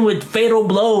stabbed him with fatal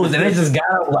blows, and they just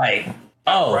got up like,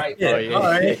 oh, Right. yeah, Oh, yeah. all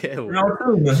right. Yeah.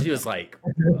 Round two. She was like,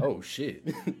 oh shit.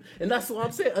 And that's what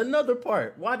I'm saying. Another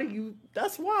part.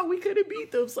 That's why we couldn't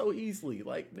beat them so easily.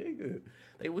 Like, nigga,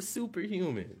 they were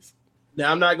superhumans.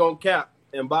 Now I'm not gonna cap.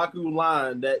 M'Baku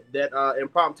line, that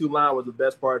impromptu line was the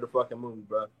best part of the fucking movie,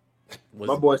 bro.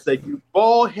 My boy said, "You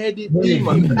bald-headed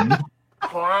demon."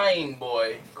 crying,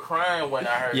 boy, crying when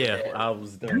I heard Yeah, that. I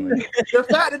was done. The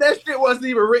fact that shit wasn't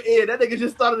even written in, that nigga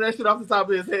just started that shit off the top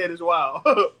of his head is wild.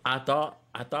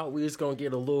 I thought we was gonna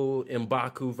get a little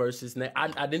M'Baku versus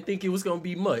I didn't think it was gonna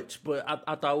be much, but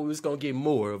I thought we was gonna get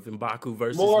more of M'Baku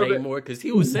versus Namor because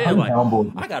he was saying like,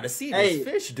 I gotta see this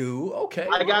fish dude. Okay,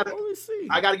 I gotta see.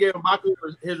 I gotta give M'Baku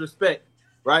his respect,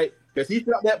 right? Because he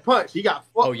felt that punch. He got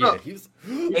fucked up. He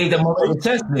ate the motherfucking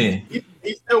chest then.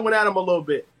 He still went at him a little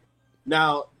bit.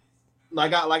 Now,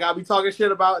 like I be talking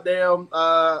shit about damn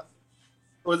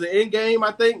was it Endgame,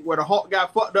 I think, where the Hulk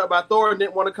got fucked up by Thor and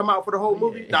didn't want to come out for the whole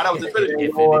movie? Nah, that was Infinity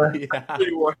War.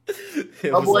 Infinity War.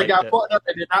 My boy got fucked up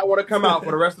and did not want to come out for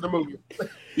the rest of the movie.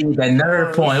 That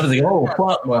nerve point. It was like, oh,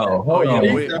 fuck, bro. Hold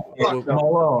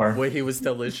on. When he was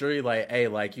telling Shuri, like, hey,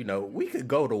 like, you know, we could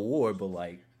go to war, but,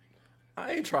 like,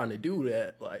 I ain't trying to do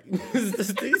that. Like,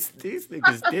 these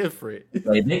niggas different.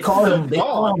 Like, they call him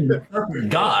the Serpent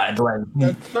God. Like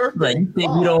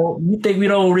you think we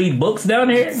don't read books down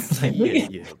here? Like,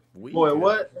 boy,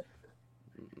 what?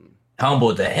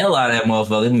 Humbled the hell out of that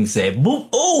motherfucker. And he said, "Boop,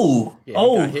 oh,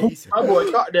 my boy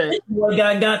caught that. Boy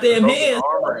got goddamn hands,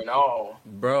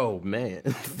 bro, man."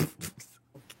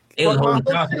 It was holding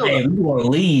Johnson. Hey, we want to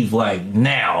leave like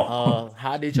now.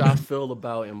 How did y'all feel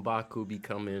about M'Baku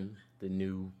becoming the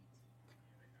new?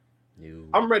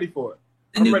 I'm ready for it.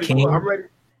 I'm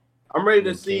ready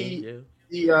to see them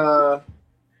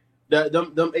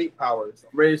 8 powers.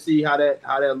 I'm ready to see how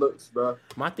that looks, bro.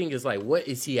 My thing is like, what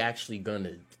is he actually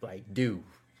gonna like do?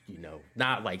 You know,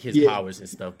 not like his powers and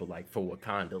stuff, but like for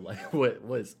Wakanda, like what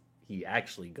was he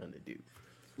actually gonna do?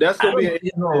 That's gonna be.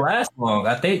 It don't last long.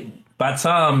 I think by the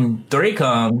time 3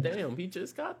 comes, damn, he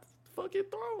just got the fucking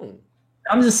throne.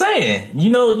 I'm just saying,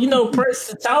 you know,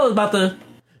 Prince T'Challa about to.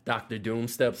 Dr. Doom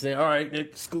steps in. All right,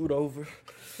 Nick, scoot over.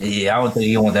 Yeah, I don't think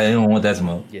you want that. You don't want that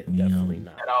smoke. Yeah, definitely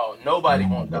not at all. Nobody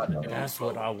wants Dr. Doom. That's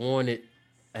what I wanted.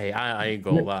 Hey, I ain't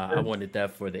gonna lie. I wanted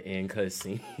that for the end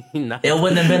cutscene. It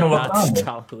wouldn't have been a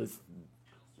Wakanda.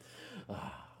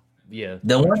 Yeah.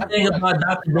 The one thing about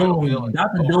Dr. Doom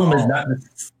is not the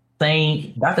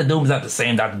same. Dr. Doom is not the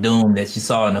same Dr. Doom that you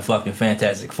saw in the fucking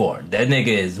Fantastic Four. That nigga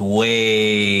is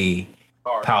way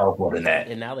powerful than that.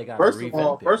 And now they got first of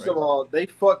all, they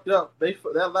fucked up.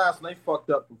 That last one they fucked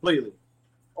up completely.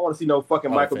 I want to see no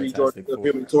fucking Michael B. Jordan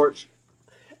Human Torch.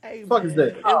 Hey, fuck is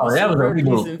that? That was a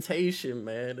representation,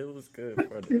 man. It was good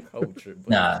for the culture.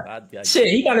 But shit,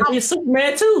 he got to be a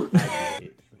Superman too. Yeah.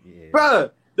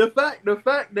 Bruh, the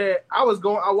fact that I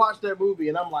watched that movie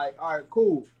and I'm like, all right,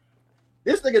 cool.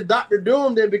 This nigga Dr.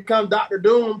 Doom didn't become Dr.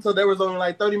 Doom until there was only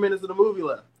like 30 minutes of the movie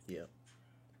left. Yeah.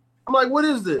 I'm like, what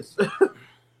is this?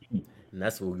 And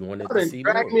that's what we wanted to see.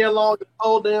 Drag me along the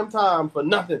whole damn time for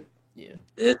nothing. Yeah.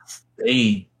 They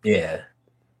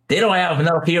don't have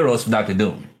enough heroes for Dr.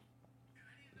 Doom.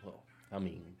 Well, I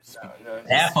mean,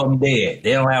 half of them dead.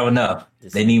 They don't have enough.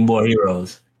 They need more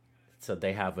heroes. So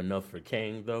they have enough for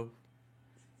Kang, though?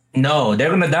 No, they're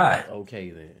gonna die.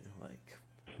 Okay, then.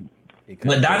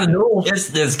 But Dr. Doom,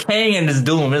 there's Kang and there's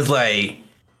Doom. It's like,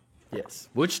 yes,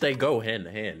 which they go hand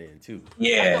to hand in too.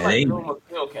 Yeah, Doom will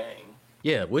kill Kang.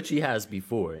 Yeah, which he has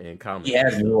before in comics. He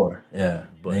has before. Yeah,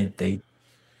 but they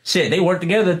work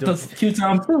together a few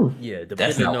times too. Yeah,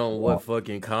 depending on what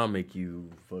fucking comic you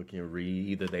fucking read,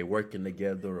 either they working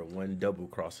together or one double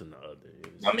crossing the other.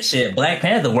 I mean, shit, Black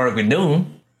Panther worked with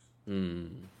Doom.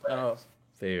 Oh,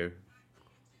 fair.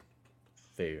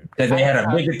 Because they had a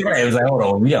bigger threat. It was like, hold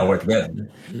on, we gotta work together.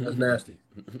 That's nasty.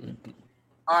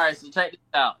 All right, so check this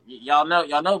out. Y'all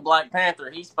know Black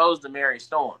Panther. He's supposed to marry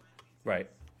Storm. Right.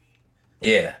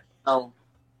 Yeah. So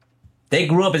they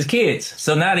grew up as kids,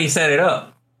 so now they set it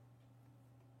up.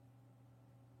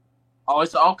 Oh,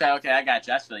 it's okay. I got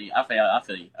you. I feel you. Okay, I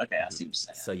see what you're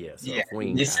saying. So yeah, if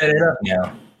we they set it up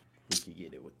now. We can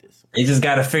get it with this. They just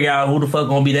got to figure out who the fuck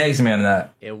gonna be the X-Men or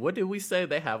not. And what did we say?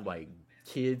 They have like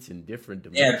kids in different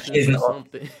dimensions or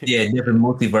something. Yeah, different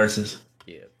multiverses.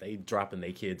 Yeah, they dropping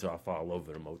their kids off all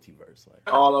over the multiverse.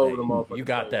 Like all over the motherfucker. You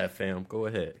got that, fam. Go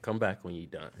ahead. Come back when you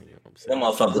done. You know what I'm saying? Them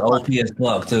motherfuckers OP as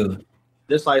fuck too.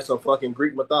 This like some fucking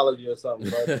Greek mythology or something,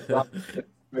 bro.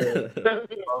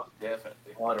 Definitely.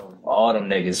 All them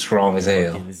niggas strong as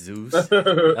hell. And Zeus.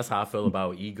 That's how I feel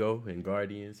about Ego in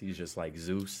Guardians. He's just like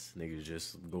Zeus. Niggas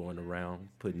just going around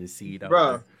putting his seed out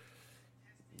there.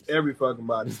 Every fucking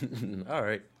body. All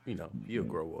right. You know, you'll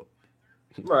grow up.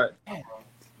 Right.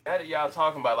 Now that y'all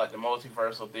talking about like the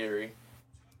multiversal theory,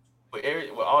 with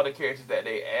all the characters that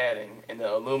they adding and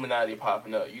the Illuminati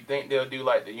popping up, you think they'll do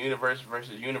like the universe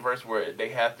versus universe where they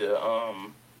have to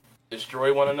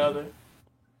destroy one another?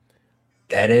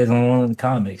 That is on one of the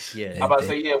comics. Yeah. I'm about to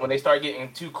say, when they start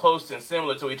getting too close and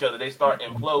similar to each other, they start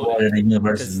imploding. One of the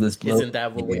universes Isn't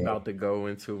that what we about to go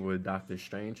into with Doctor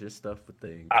Strange and stuff with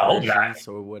the I hope not. incursions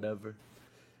or whatever?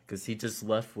 Because he just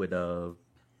left with damn,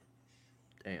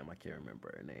 I can't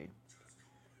remember her name.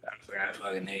 I forgot her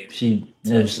fucking name.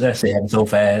 That shit happened so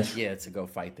fast. Yeah, to go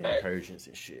fight the incursions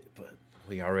and shit. But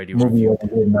we already Movie reviewed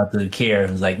wasn't good enough to care.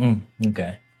 It was like,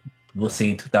 okay, we'll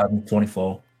see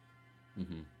 2024.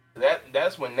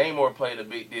 That's when Namor played a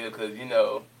big deal because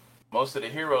most of the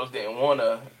heroes didn't want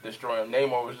to destroy him.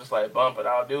 Namor was just like, bump it,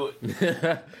 I'll do it.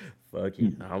 Fuck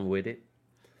it, I'm with it.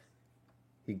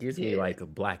 He gives me like a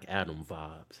Black Adam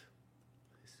vibes.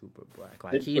 Super black,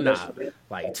 like he not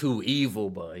like too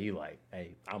evil, but he like,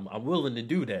 hey, I'm willing to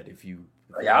do that if you.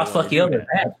 I'll fuck you up with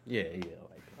that. Yeah.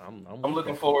 Like I'm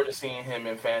looking forward to seeing him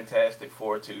in Fantastic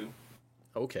Four too.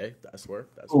 Okay, that's where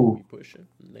we pushing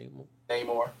Namor.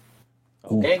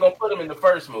 They ain't gonna put him in the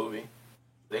first movie.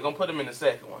 They're gonna put him in the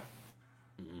second one.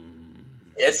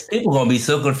 Yes, people gonna be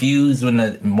so confused when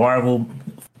the Marvel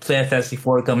Fantastic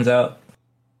Four comes out.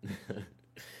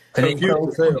 They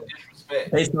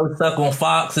so stuck on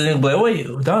Fox and but wait,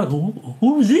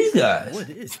 who's these guys? What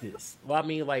is this? Well, I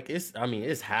mean, like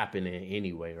it's happening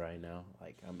anyway right now.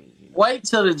 Like, wait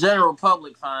till the general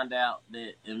public find out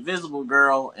that Invisible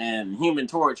Girl and Human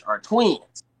Torch are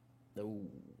twins. No.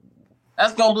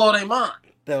 That's gonna blow their mind.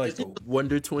 They're like the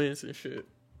Wonder Twins and shit.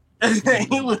 Because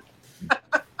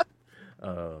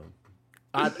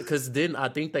I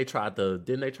think they tried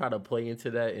to play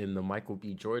into that in the Michael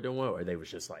B. Jordan one, or they was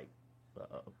just like,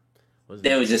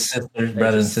 they were just sisters,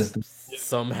 brothers and sisters.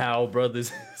 Somehow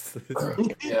brothers.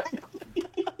 Yeah.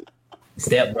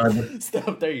 Step brother.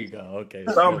 There you go. Okay.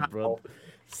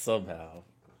 Somehow.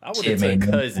 I would have Shit,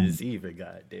 took cousins even.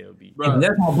 Goddamn me.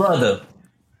 That's my brother.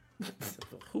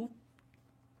 Who?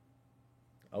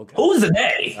 Okay. Who's the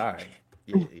daddy? All right.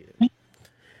 Yeah.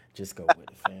 Just go with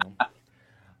it, fam.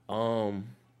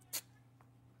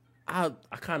 I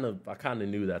kind of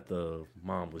knew that the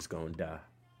mom was gonna die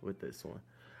with this one.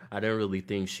 I didn't really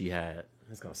think she had.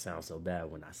 It's gonna sound so bad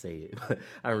when I say it, but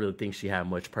I didn't really think she had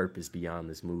much purpose beyond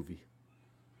this movie.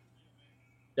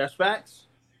 That's facts.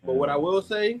 But what I will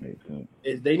say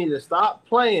is they need to stop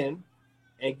playing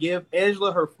and give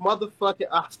Angela her motherfucking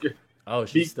Oscar. Oh,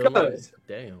 she still is.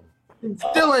 Damn.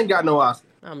 Still ain't got no Oscar.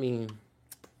 I mean,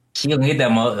 she gonna get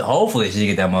that mother. Hopefully, she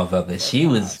get that motherfucker.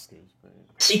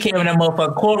 She came in that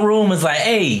motherfucking courtroom and was like,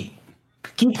 "Hey,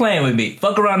 keep playing with me.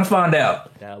 Fuck around and find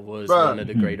out." That was one of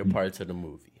the greater parts of the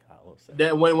movie. I will say.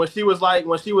 That when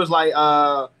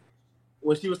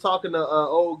she was talking to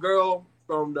old girl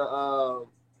from the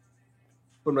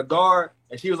guard,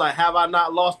 and she was like, "Have I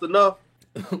not lost enough?"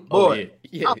 Boy, oh,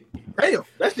 yeah. Damn,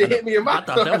 that shit hit me in my. I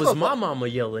thought that was my mama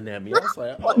yelling at me. I was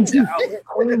like, "Oh,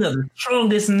 Queen of the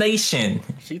strongest nation."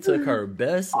 She took her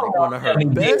best, like one of her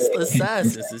best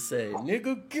assassins, and said,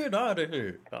 "Nigga, get out of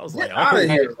here." I was like, out of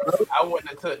here. I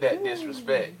wouldn't have took that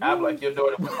disrespect. I'm like, your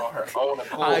daughter was on her own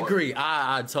accord. I agree.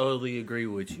 I totally agree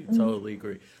with you. Totally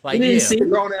agree. Like,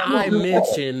 I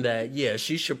mentioned that,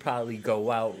 she should probably go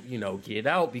out, get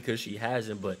out because she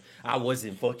hasn't, but I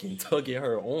wasn't fucking tugging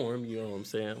her arm, you know what I'm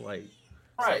saying? Like,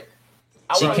 right.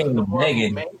 She I came to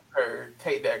make her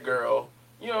take that girl.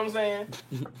 You know what I'm saying?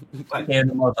 Like, the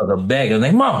motherfucker begging. I'm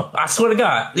like, Mom, I swear to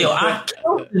God, I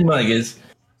killed these niggas,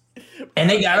 and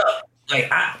they got up. Like,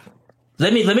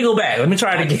 let me go back. Let me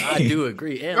try it again. I do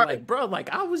agree, and like, bro, like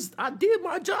I did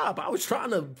my job. I was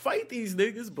trying to fight these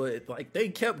niggas, but like they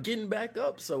kept getting back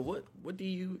up. So what do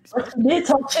you expect? She did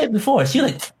talk shit before.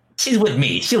 She's with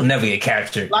me. She'll never get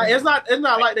captured. Like it's not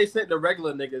like they sent the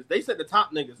regular niggas. They sent the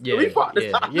top niggas.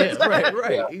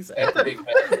 Right. Exactly.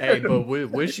 Hey, but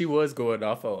when she was going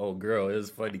off of old girl, it was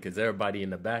funny because everybody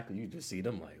in the back, you just see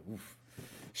them like, oof,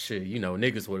 shit.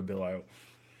 Niggas would have been like,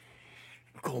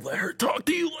 I'm gonna let her talk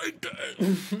to you like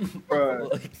that,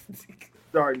 bro.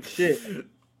 Starting shit.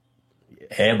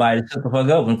 Everybody shut the fuck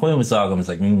up when Queen was talking. It's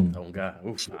like, oh God,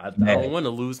 oof, I don't want to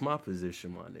lose my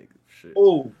position, my nigga. Shit.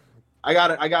 Oh. I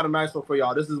got a nice one for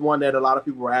y'all. This is one that a lot of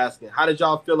people were asking. How did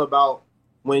y'all feel about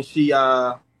when she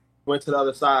went to the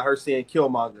other side, her seeing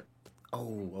Killmonger?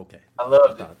 Oh, okay. I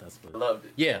loved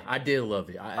it. Yeah, I did love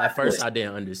it. At first, I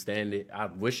didn't understand it. I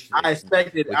wish I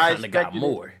expected got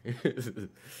more.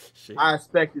 Shit. I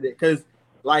expected it because,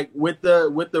 like, with the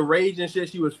rage and shit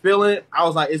she was feeling, I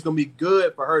was like, it's gonna be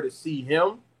good for her to see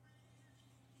him.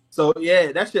 So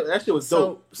yeah, that shit was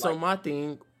dope. So my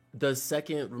thing.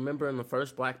 Remember in the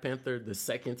first Black Panther, the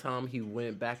second time he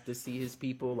went back to see his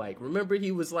people, like, remember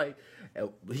he was like,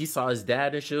 he saw his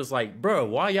dad and she was like, bro,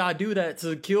 why y'all do that to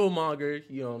Killmonger?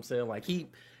 You know what I'm saying? Like, he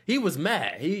he was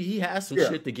mad. He had some Yeah.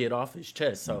 shit to get off his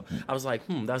chest. So I was like,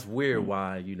 that's weird.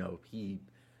 Why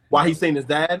Why he seen his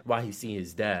dad? why he seen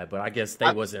his dad? But I guess they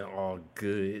wasn't all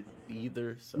good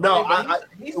either. So. No,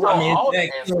 he saw all the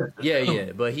ancestors.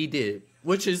 Yeah, but he did,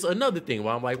 which is another thing.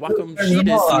 Why I'm like, why come she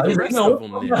didn't see the rest of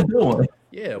them? Then?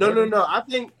 Yeah, no. I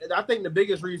think the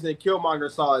biggest reason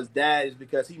Killmonger saw his dad is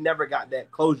because he never got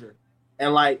that closure,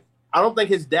 and like I don't think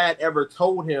his dad ever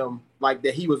told him like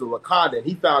that he was a Wakandan.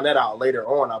 He found that out later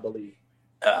on, I believe.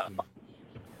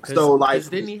 So like,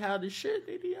 didn't he have the shit?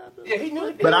 Yeah, he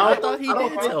knew. But I thought he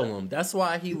did tell him. That's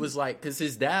why he was like, because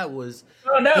his dad was. He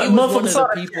was one of the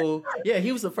people. Yeah,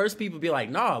 he was the first people to be like,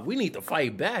 "Nah, we need to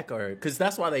fight back," or because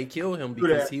that's why they killed him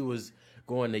because he was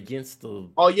going against the.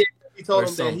 Oh yeah, he told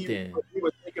him that he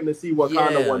would take him to see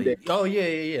Wakanda one day. Oh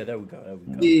yeah. There we go.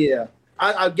 Yeah,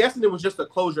 I'm guessing it was just a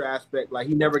closure aspect. Like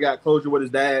he never got closure with his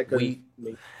dad.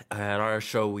 At our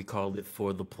show, we called it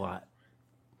For the Plot.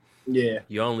 Yeah,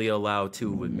 you only allow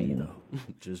 2 with me though.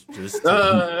 just 2. Just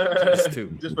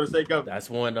 2. Just for the sake of. That's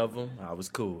one of them. I was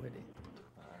cool with it.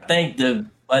 I think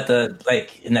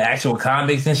like in the actual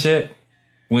comics and shit,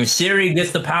 when Shuri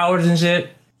gets the powers and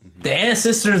shit, the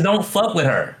ancestors don't fuck with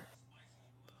her.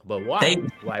 But why?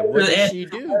 What did she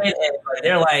do?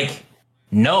 They're like,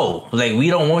 no, like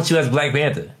we don't want you as Black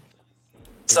Panther.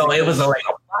 So it was like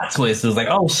a plot twist. It was like,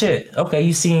 oh shit, okay,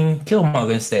 you seen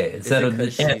Killmonger instead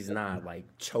of she's not like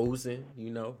chosen,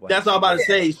 Like, that's all I'm about to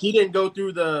say. She didn't go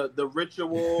through the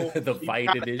ritual, the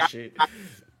fighting and shit.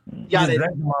 Got it,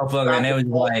 motherfucker, and they was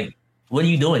like, what are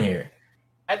you doing here?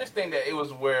 I just think that it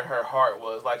was where her heart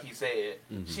was, like he said.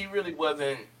 She really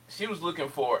wasn't. She was looking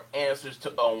for answers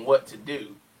on what to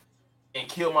do, and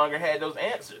Killmonger had those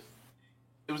answers.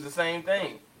 It was the same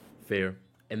thing. Fair.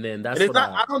 And then that's what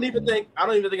I don't even think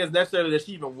it's necessarily that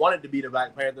she even wanted to be the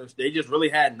Black Panther. They just really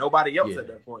had nobody else at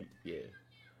that point. Yeah.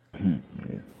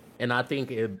 And I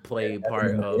think it played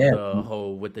part of the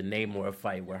whole with the Namor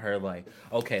fight where her like,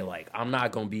 okay, like I'm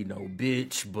not gonna be no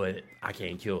bitch, but I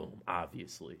can't kill him,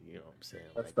 obviously. You know what I'm saying?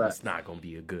 Like, it's not gonna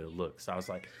be a good look. So I was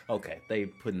like, okay, they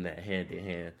putting that hand in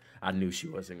hand. I knew she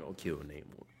wasn't gonna kill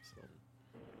Namor. So.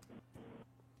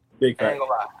 Big I ain't gonna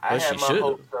lie. I had my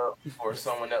hopes up for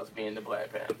someone else being the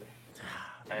Black Panther.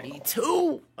 Me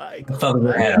too. Like,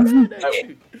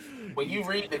 when you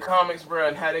read the comics, bro,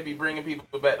 and how they be bringing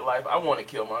people back to life, I want to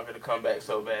Killmonger to come back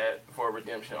so bad for a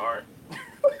redemption arc.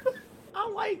 I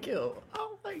like him.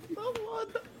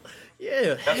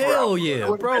 Yeah, hell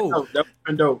yeah, bro. That's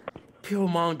been dope.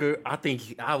 Killmonger, I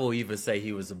think I will even say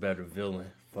he was a better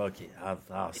villain. Fuck it,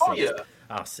 I'll say it.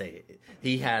 I'll say it.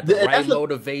 He had the right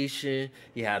motivation.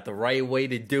 He had the right way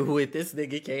to do it. This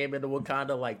nigga came into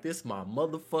Wakanda like this my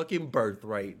motherfucking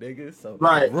birthright, nigga. So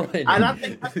right, and I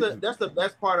think that's the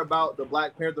best part about the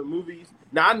Black Panther movies.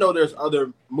 Now I know there's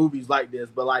other movies like this,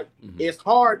 but like it's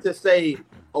hard to say,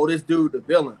 oh, this dude the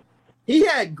villain. He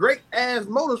had great ass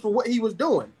motives for what he was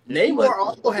doing. Namor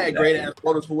also had great ass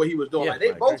motives for what he was doing. Yeah, like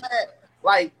they both had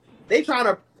like they trying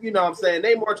to, you know what I'm saying,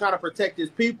 Namor trying to protect his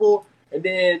people, and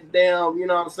then damn, you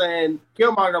know what I'm saying,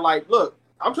 Killmonger like, look,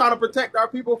 I'm trying to protect our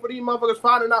people for these motherfuckers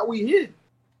finding out we hid.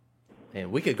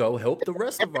 And we could go help the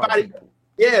rest of our people.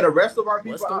 Yeah, the rest of our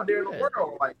people out there in the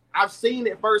world. Like I've seen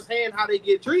it firsthand how they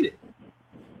get treated.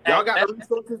 Y'all got the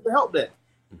resources to help that.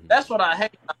 That's what I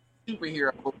hate about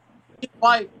superheroes.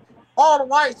 Like all the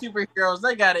white superheroes,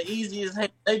 they got it easy as hell.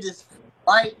 They just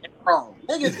right and wrong.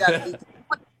 Niggas got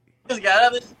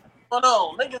other shit going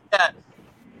on. Niggas got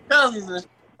cousins and shit to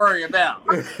worry about.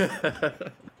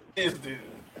 This dude.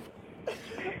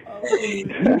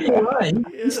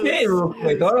 Real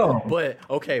quick, hold on. But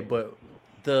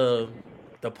the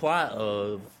plot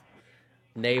of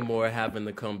Namor having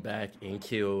to come back and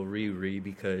kill Riri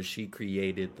because she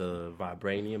created the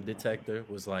vibranium detector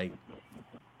was like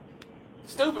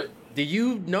stupid. Do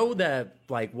you know that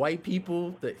like white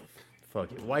people they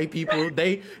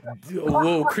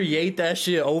will create that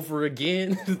shit over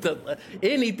again?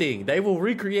 Anything. They will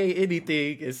recreate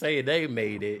anything and say they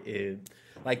made it, and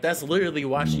like that's literally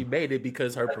why she made it,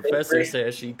 because her professor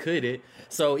said she couldn't.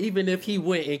 So even if he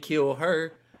went and killed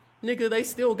her, nigga, they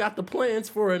still got the plans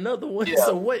for another one. Yeah,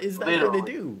 so what is that gonna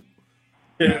do?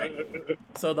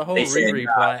 So the whole Riri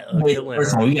plot of killing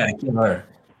her. We gotta kill her.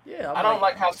 Yeah, I don't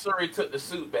like how Shuri took the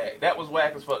suit back. That was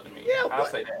whack as fuck to me. Yeah, I'll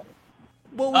say that.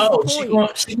 What was the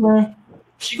point?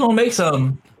 She gonna make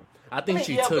something. I think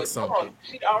she took something.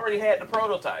 She already had the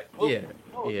prototype. What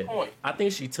was the point? I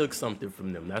think she took something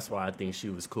from them. That's why I think she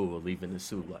was cool with leaving the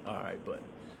suit. Like, all right, but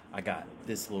I got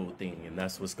this little thing, and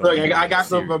that's what's going. Look, I got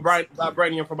some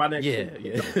vibranium for my next. Yeah.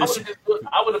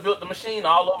 I would have built the machine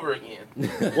all over again.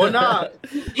 Well, nah.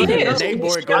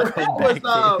 Namor gonna come back.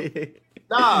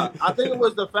 Nah, I think it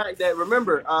was the fact that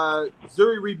remember,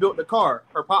 Zuri rebuilt the car,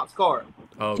 her pop's car.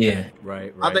 Oh Yeah.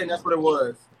 right. I think that's what it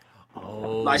was.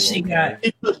 Oh, Like she okay.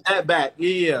 he took that back.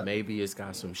 Yeah, Maybe it's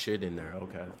got some shit in there.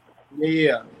 Okay.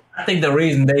 yeah. I think the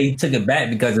reason they took it back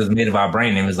because it was made of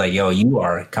vibranium. It was like, yo, you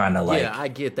are kind of like Yeah, I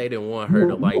get they didn't want her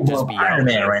to like just be out Iron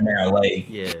Man there. right now. Like,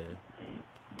 Yeah.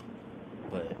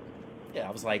 But yeah,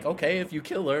 I was like, okay, if you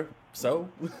kill her, so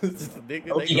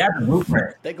nigga, you got the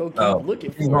blueprint. they go keep Oh,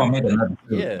 looking he's for gonna it. make another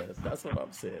suit. Yeah, that's what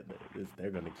I'm saying. They're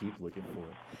gonna keep looking for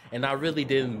it. And I really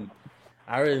didn't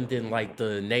like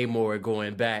the Namor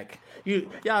going back. Y'all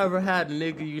ever had a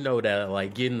nigga, you know, that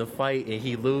like get in the fight and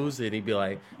he lose and he be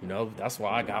like, you know, that's why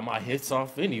I got my hits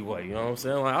off anyway. You know what I'm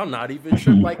saying? Like I'm not even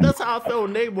sure. Like that's how I felt.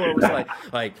 Namor was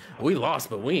like we lost,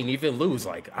 but we ain't even lose.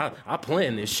 Like I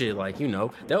planned this shit. Like you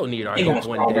know, they'll need our help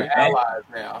one They're day. allies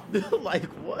now. Like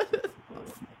what?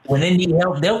 When they need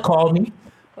help, they'll call me.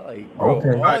 Like, bro,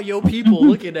 Okay. all your people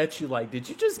looking at you like, did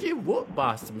you just get whooped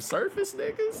by some surface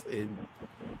niggas? And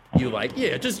you like,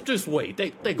 yeah, just wait. They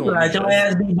gonna Like your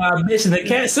ass beat by a bitch in a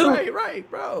cat suit. right,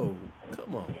 bro.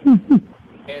 Come on.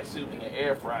 Air suit and an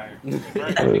air fryer.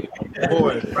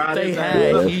 Boy, Friday They night.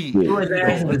 had heat. You was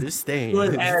ass You in understand. You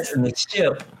was ass in the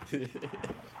chip.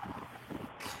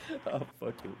 I'm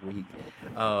fucking weak.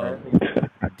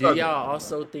 Do y'all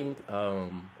also think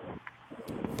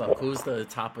fuck, who's the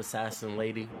top assassin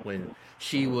lady when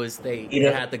she was they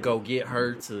had to go get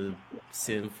her to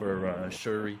send for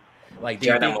Shuri? Like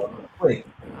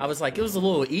I was like, it was a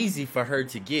little easy for her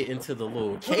to get into the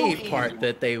little cave part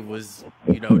that they was,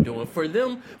 you know, doing. For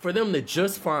them to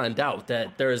just find out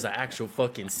that there is an actual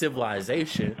fucking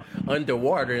civilization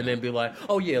underwater and then be like,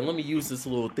 oh yeah, let me use this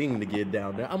little thing to get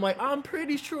down there. I'm like, I'm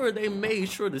pretty sure they made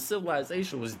sure the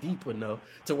civilization was deep enough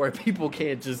to where people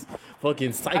can't just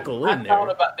fucking cycle in there. I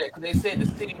thought about that because they said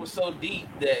the city was so deep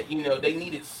that, you know, they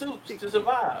needed suits to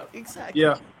survive. Exactly.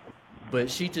 Yeah. But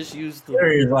she just used the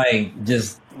They're like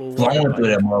just flowing through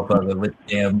that motherfucker with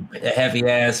them heavy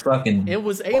ass fucking. It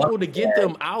was able to get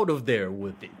them out of there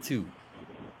with it too.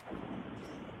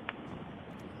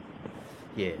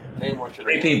 Yeah.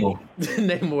 Three people.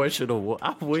 Namor should have won.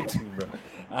 I'm with you,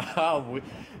 bro.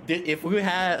 If we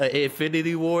had an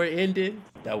Infinity War ending,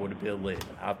 that would have been lit.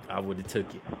 I would have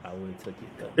took it. I would have took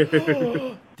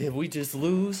it. Did we just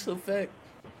lose effect?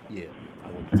 Yeah. I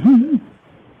would have took it.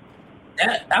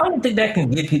 I don't think that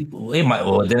can get people. It might.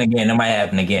 Well, then again, it might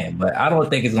happen again. But I don't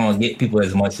think it's gonna get people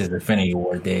as much as Infinity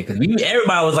War did. Because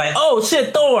everybody was like, "Oh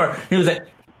shit, Thor!" He was like,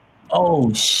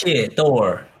 "Oh shit,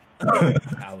 Thor."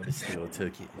 I would have still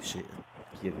took it. Shit,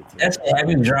 give it to That's what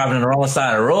happened. Me driving on the wrong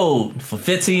side of the road for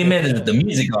 15 minutes with the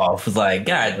music off. It's like,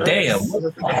 God damn,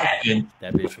 what happened?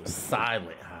 That bitch was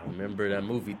silent. I remember that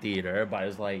movie theater. Everybody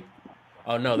was like,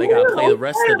 "Oh no, they gotta play the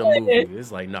rest of the movie."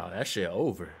 It's like, "No, that shit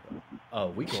over." Oh,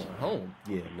 we going home?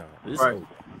 Yeah, no, this Right. over.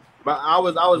 But I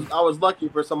was lucky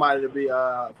for somebody to be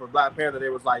for Black Panther. They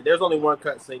was like, "There's only one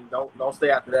cutscene. Don't stay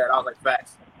after that." I was like,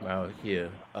 "Facts." Wow, yeah.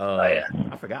 Yeah.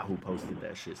 I forgot who posted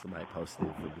that shit. Somebody posted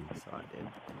it for me, so I did.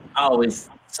 I always,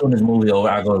 as soon as the movie over,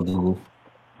 I go to Google.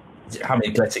 How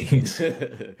many cutscenes?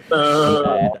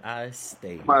 And I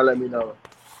stayed. Might let me know.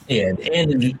 Yeah,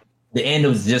 the end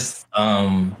was just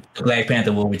Black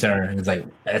Panther will return. It's like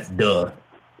that's duh.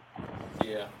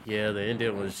 Yeah. Yeah, the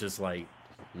ending was just like,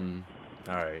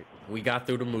 all right, we got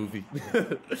through the movie.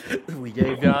 We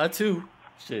gave y'all 2.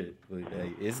 Shit,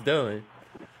 hey, it's done.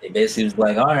 It basically was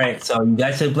like, all right, so you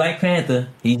got your Black Panther.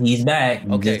 He's back.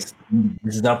 Okay.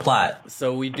 This is our plot.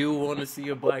 So we do want to see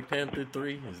a Black Panther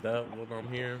 3. Is that what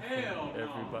I'm hearing from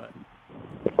everybody?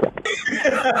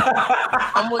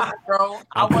 I'm with you, bro.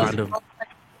 I I'm wasn't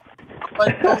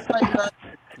gonna say nothing.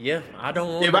 Yeah, I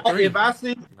don't want to. If I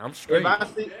see I'm straight.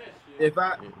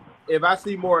 if I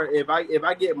see more, if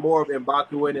I get more of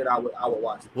M'Baku in it, I would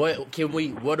watch it.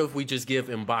 What if we just give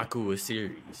M'Baku a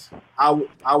series? I would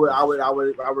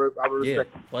respect. Yeah, it.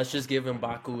 let's just give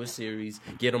M'Baku a series.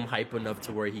 Get him hype enough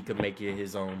to where he can make it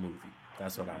his own movie.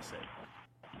 That's what I say.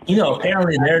 You know,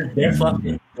 apparently they're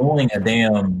fucking doing a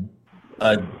damn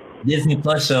Disney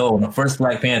Plus show on the first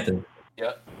Black Panther.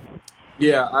 Yep.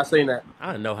 Yeah, I seen that.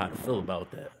 I don't know how to feel about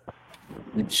that.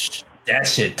 That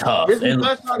shit tough. Disney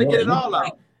Plus trying to get it all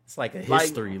out. It's like a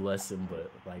history lesson,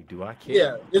 but like, do I care?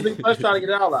 Yeah, Disney Plus trying to get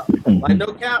it all out. Like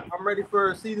no cap, I'm ready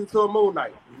for season 2 of Moon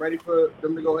Knight. I'm ready for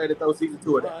them to go ahead and throw season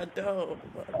 2 of that. I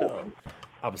don't.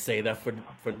 I would say that for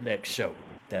the next show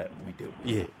that we do.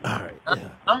 Yeah. All right. Yeah.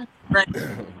 I'm ready.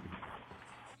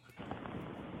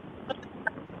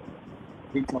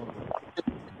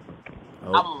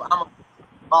 Oh, I'm a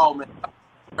ball man.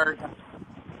 I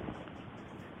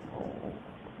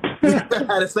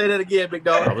had to say that again, big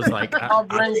I dog. was like, I'll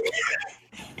bring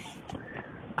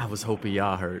I was hoping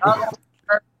y'all heard.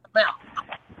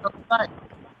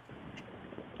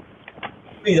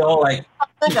 We all like.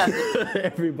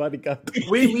 Everybody got.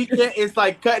 We can't. It's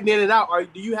like cutting in and out.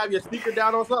 Do you have your speaker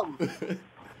down on something?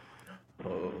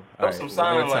 All right, some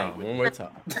sign language. One more time.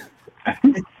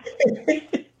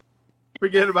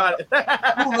 Forget about it.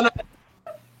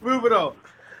 Moving on.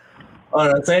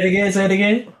 Say it again. Say it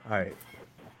again. All right.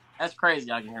 That's crazy.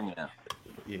 Y'all can hear me now.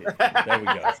 Yeah, there we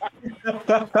go.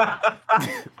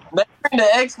 They bring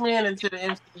the X-Men into the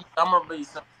MCU. I'm gonna be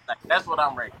something like that's what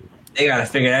I'm ready. They gotta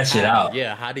figure that shit out.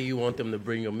 Yeah, how do you want them to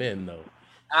bring them in though?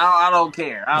 I don't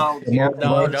care. I don't care.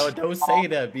 No, don't say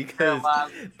that because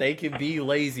they can be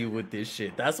lazy with this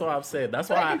shit. That's what I'm saying. That's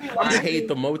why I hate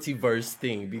the multiverse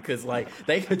thing because like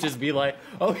they could just be like,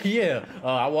 oh yeah,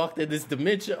 I walked in this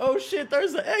dimension. Oh shit,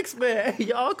 there's an X-Men. Hey,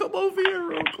 y'all come over here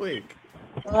real quick.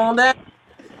 On that.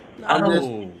 No. I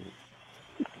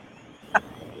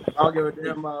don't give a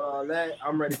damn about all that.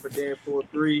 I'm ready for Deadpool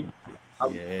 3.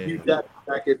 I'm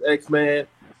back as X-Man.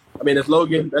 I mean, it's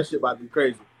Logan. That shit about to be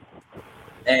crazy.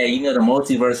 Hey, you know the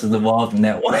multiverse is involved in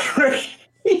that one.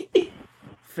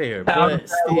 Fair, but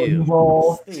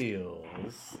still.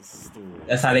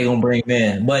 That's how they gonna bring him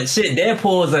in. But shit,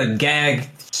 Deadpool is a gag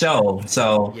show,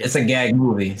 so it's a gag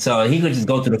movie. So he could just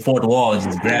go to the fourth wall and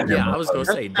just grab him. Yeah, I was gonna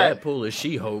say Deadpool is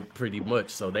She-Hulk pretty much,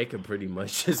 so they could pretty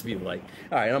much just be like,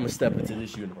 all right, I'm gonna step into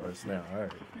this universe now. All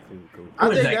right, cool. I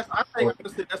think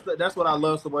honestly, that's what I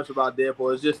love so much about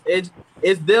Deadpool. It's just it's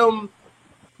them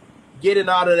getting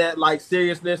out of that like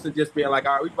seriousness and just being like,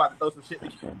 all right, we about to throw some shit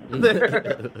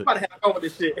together. We about to have fun with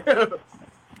this shit.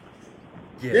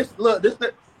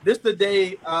 This the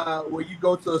day where you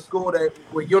go to a school that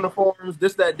with uniforms.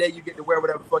 This that day you get to wear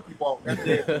whatever the fuck you want. That's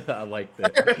it. I like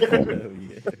that.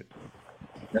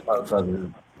 That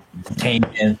motherfucker came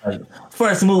in like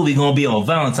first movie gonna be on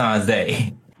Valentine's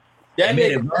Day. That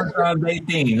made a Valentine's Day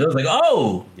thing. It was like,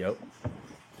 oh, yep.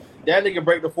 That nigga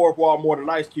break the fourth wall more than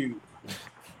Ice Cube.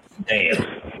 Damn.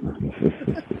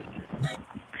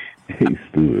 He's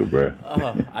stupid, bro.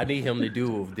 I need him to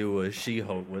do a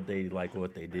She-Hulk. What they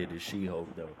did is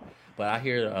She-Hulk though. But I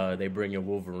hear they bringing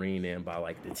Wolverine in by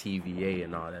like the TVA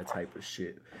and all that type of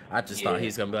shit. I just thought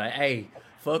he's gonna be like, hey,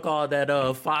 fuck all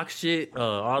that Fox shit,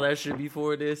 all that shit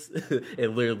before this,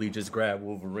 and literally just grab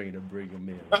Wolverine and bring him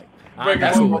in. Like,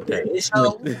 I'm cool with that.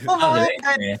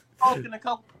 Wolverine in a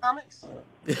couple comics.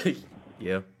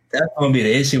 Yeah. That's gonna be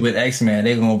the issue with X-Men.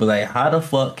 They're gonna be like, how the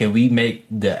fuck can we make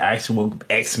the actual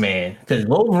X-Men? Because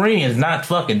Wolverine is not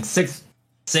fucking 6'5".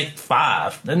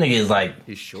 That nigga is like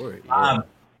he's short.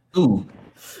 5'2".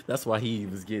 That's why he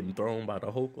was getting thrown by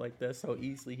the Hulk like that so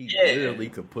easily. He literally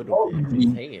could put him in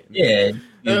his hand. Yeah.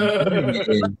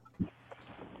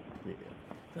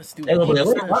 Let's do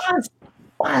it.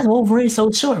 Why is Wolverine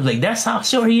so short? Like that's how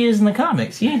short he is in the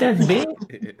comics. He ain't that big.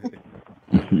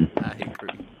 I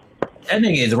agree. That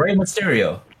nigga is Rey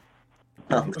Mysterio.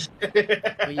 But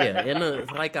yeah, and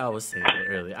like I was saying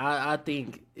earlier, I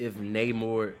think if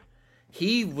Namor,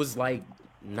 he was like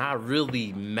not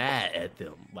really mad at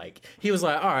them. Like he was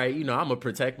like, all right, I'm gonna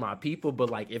protect my people, but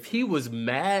like if he was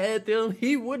mad at them,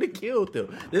 he would have killed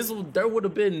them. There would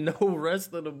have been no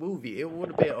rest of the movie. It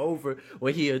would have been over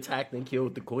when he attacked and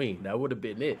killed the queen. That would have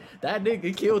been it. That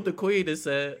nigga killed the queen and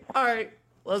said, all right,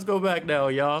 let's go back now,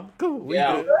 y'all. Cool. We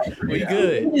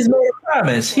good. He just made a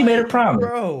promise. He made a promise.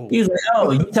 Bro. He was like,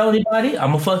 oh, you tell anybody, I'm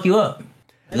going to fuck you up.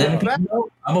 Let me know,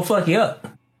 I'm going to fuck you up.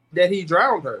 That he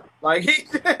drowned her. Like, he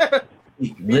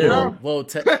literally. Well,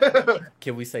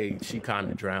 can we say she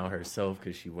kind of drowned herself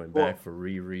because she went back for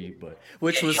Riri, but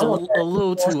which was a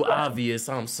little too obvious.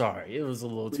 I'm sorry. It was a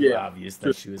little too obvious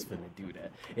that she was finna do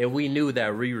that. And we knew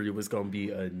that Riri was going to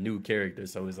be a new character,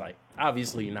 so it's like,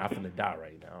 obviously you're not finna die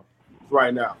right now.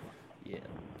 Right now. Yeah.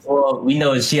 Well, we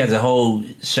know she has a whole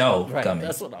show coming.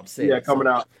 That's what I'm saying. Yeah, coming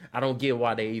out. I don't get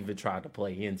why they even tried to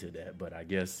play into that, but I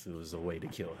guess it was a way to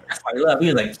kill her. That's why he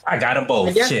was like, I got them both.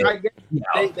 I guess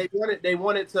they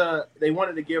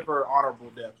wanted to give her honorable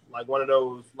death, like one of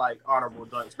those like honorable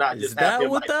deaths. Not Is just that have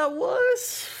him, what that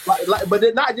was?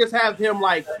 But not just have him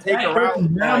like take her out,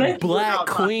 like Black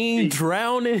Queen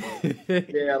drowning.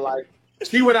 Yeah, like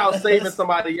she went out saving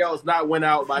somebody else, not went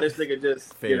out by this nigga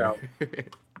just Fair.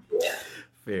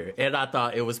 Fair. And I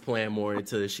thought it was playing more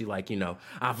into she like,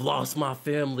 I've lost my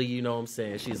family, you know what I'm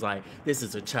saying? She's like, this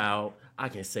is a child. I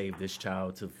can save this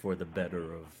child for the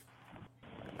better of,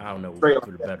 I don't know, for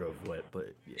the better of what,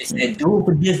 but yeah. They said do it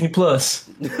for Disney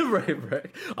Plus. right.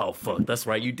 Oh fuck, that's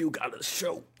right. You do got a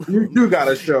show. You do got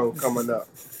a show coming up.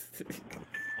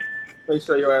 Make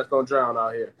sure your ass don't drown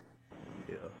out here.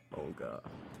 Yeah. Oh god.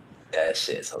 That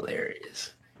shit's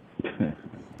hilarious.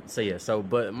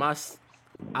 But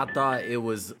I thought it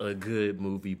was a good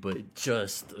movie, but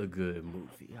just a good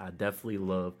movie. I definitely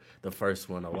love the first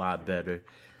one a lot better.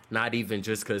 Not even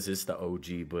just because it's the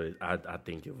OG, but I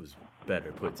think it was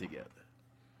better put together.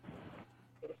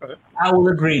 I would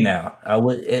agree now.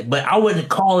 But I wouldn't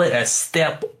call it a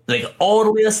step, like all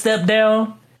the way a step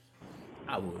down.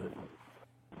 I would.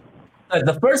 Like,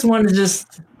 the first one is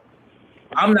just.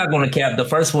 I'm not going to cap. The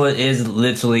first one is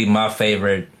literally my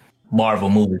favorite Marvel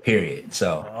movie. Period.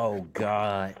 So. Oh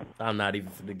God, I'm not even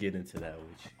going to get into that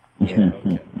with you. Yeah.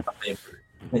 Okay. My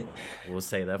favorite. We'll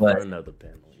say that But- for another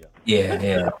panel.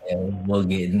 Yeah. We'll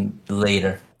get in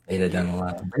later down the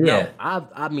line. But yeah. No,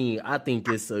 I mean, I think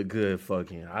it's a good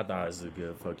fucking. I thought it was a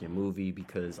good fucking movie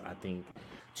because I think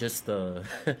just the.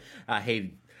 I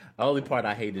hate. The only part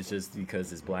I hate is just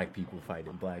because it's black people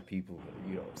fighting black people.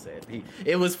 You know what I'm saying?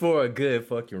 It was for a good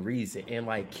fucking reason. And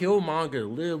like Killmonger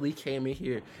literally came in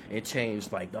here and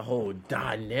changed like the whole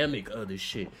dynamic of the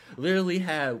shit. Literally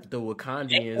had the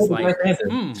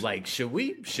Wakandians like should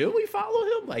we follow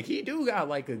him? Like he do got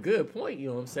like a good point. You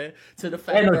know what I'm saying? To the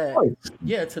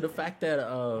fact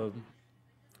that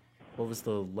what was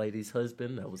the lady's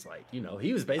husband that was like,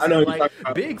 he was basically like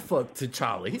big fuck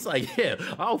T'Challa. He's like, yeah,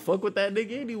 I don't fuck with that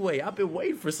nigga anyway. I've been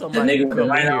waiting for somebody to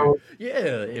come in here.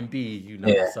 Yeah, and be,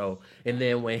 so, and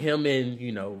then when him and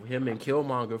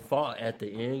Killmonger fought at the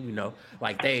end,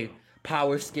 like they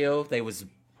power scale, they was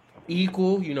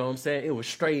equal, you know what I'm saying? It was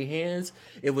straight hands.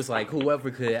 It was like whoever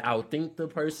could outthink the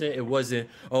person. It wasn't,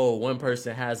 one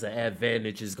person has an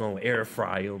advantage is gonna air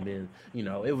fry him, and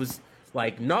it was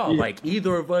like like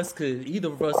either of us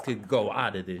could go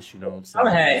out of this, you know what I'm saying? I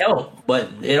had help, but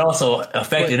it also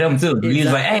affected him too. Exactly. He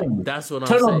was like, "Hey, that's what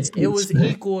I'm saying." It was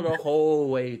equal the whole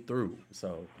way through.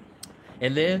 So,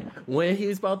 and then when he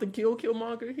was about to kill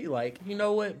Killmonger, he like, you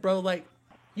know what, bro? Like,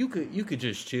 you could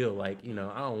just chill. Like, I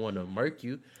don't want to murk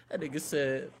you. That nigga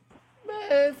said, "Man,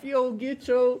 if you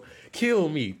don't kill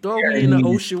me, throw me in the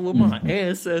ocean with my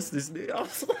ancestors." I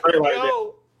was like,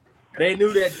 yo. They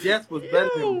knew that death was better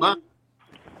than mine.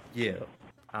 Yeah,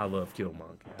 I love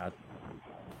Killmonger.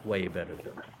 Way better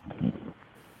than him.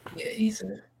 Yeah,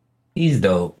 he's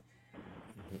dope.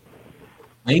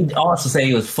 He also said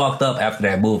he was fucked up after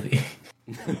that movie.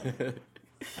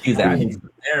 He's out in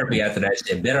therapy after that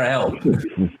shit. Better help.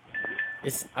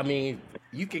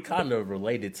 You can kind of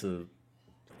relate it to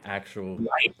actual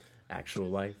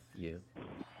life. Yeah.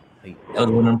 You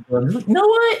know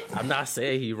what? I'm not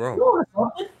saying he wrong.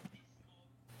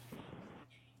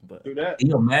 But can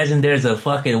you imagine there's a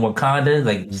fucking Wakanda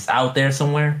like just out there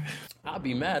somewhere? I'd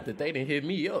be mad that they didn't hit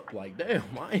me up. Like, damn,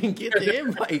 I ain't get the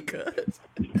invite, cuz.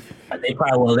 They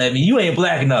probably won't let me. You ain't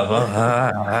black enough.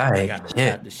 I got to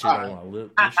tap the shit on my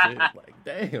lip and shit. Like,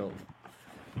 damn.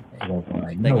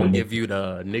 They gonna give you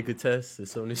the nigga test as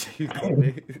soon as you come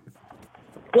in.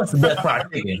 What's the best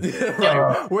fried chicken?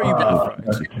 Where you got from?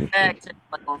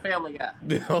 Like on Family Guy.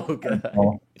 Oh,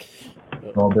 God.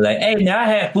 Gonna be like, hey, now I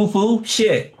had foo-foo.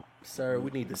 Shit. Sir, we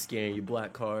need to scan your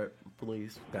black card,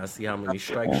 please. Gotta see how many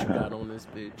strikes you got on this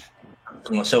bitch. I'm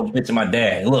gonna show a picture of my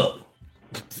dad. Look.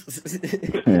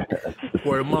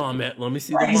 Where mom at? Let me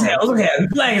see black the mom. Look at him.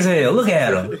 Black as hell. Look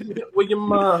at him. Where your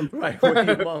mom? Right, where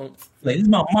your mom? Like, this is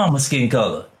my mama's skin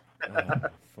color.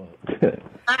 Fuck.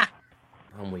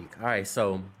 I'm weak. All right,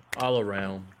 so all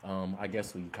around, I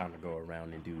guess we kind of go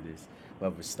around and do this.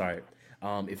 But we start.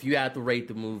 If you had to rate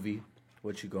the movie,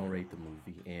 what you gonna rate the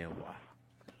movie and why?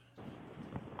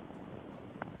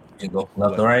 You go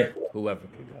left or right? Whoever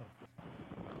can go.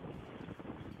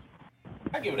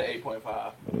 I give it an 8.5.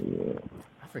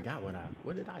 I forgot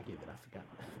what did I give it? I forgot.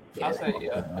 I'll say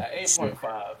an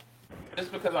 8.5.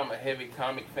 Just because I'm a heavy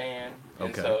comic fan,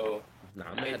 and so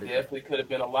it definitely could have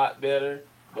been a lot better.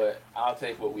 But I'll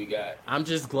take what we got. I'm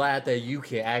just glad that you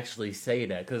can actually say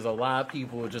that, because a lot of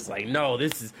people are just like, no,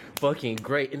 this is fucking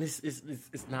great, and it's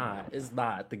not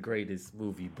the greatest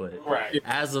movie, but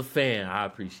as a fan, I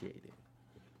appreciate it.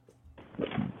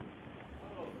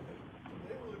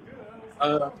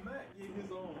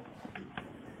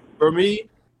 For me,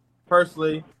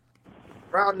 personally,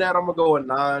 around that, I'm gonna go with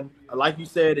 9. Like you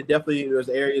said, it definitely there's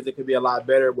areas that could be a lot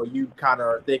better where you kind of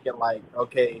are thinking like,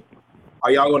 okay,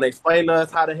 are y'all going to explain to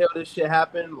us how the hell this shit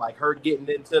happened? Like her getting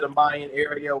into the Mayan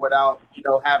area without,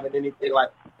 having anything like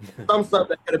some stuff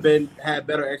that could have had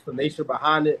better explanation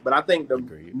behind it. But I think the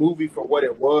movie for what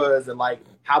it was and like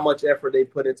how much effort they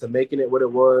put into making it what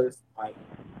it was, like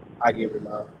I give it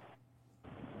 9.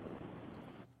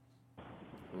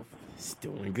 It's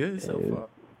doing good so far.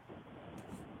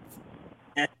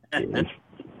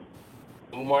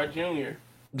 Umar Jr.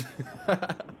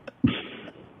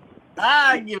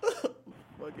 I give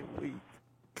fucking weak.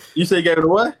 You say you gave it a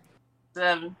what?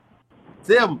 7.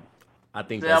 7. I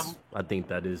think 7. I think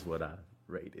that is what I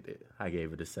rated it. I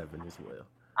gave it a 7 as well.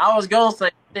 I was gonna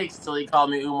say 6 till he called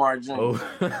me Umar Jr. Oh.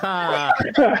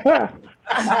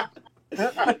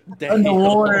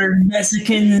 Underwater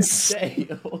Mexicans.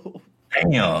 Damn.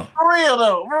 Damn. For real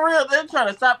though, they're trying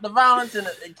to stop the violence in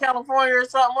California or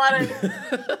something. Why they?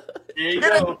 There you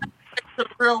go. To the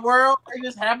real world, they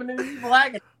just happen to be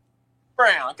black and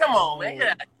brown. Come on, man, get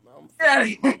out of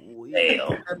here. Damn.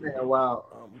 That man, wow.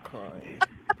 I'm crying.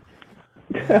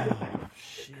 Oh,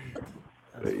 shit.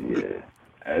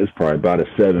 Yeah, it's probably about a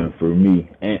 7 for me.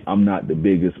 And I'm not the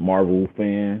biggest Marvel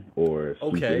fan or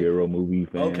superhero movie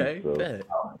fan. Okay, so bet.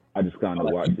 I just kind of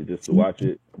watched it just to watch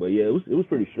it. But yeah, it was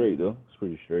pretty straight though. It's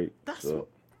pretty straight. That's so.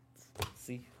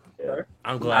 See, Yeah.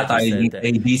 I'm glad I thought you you said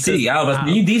said that. DC. I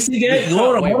was you DC guy?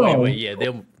 Hold on. Wait. Yeah,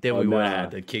 then we would nah. have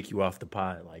had to kick you off the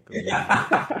pod. Like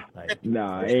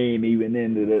Nah, I ain't even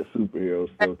into that superhero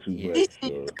stuff too much.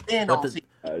 So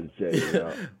I'll check it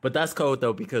out. But that's cool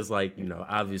though, because like, you know,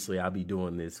 obviously I'll be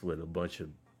doing this with a bunch of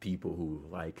people who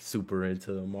like super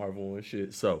into Marvel and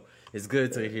shit. So it's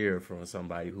good to hear from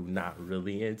somebody who not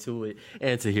really into it,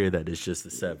 and to hear that it's just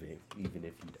a 7, even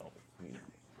if you don't. You know.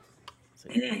 So,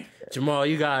 Jamal,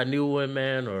 you got a new one,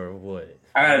 man, or what?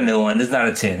 I got a new one. It's not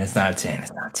a 10. It's not a 10.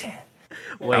 It's not a 10.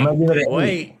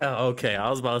 Wait. Okay, I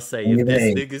was about to say, if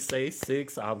this nigga say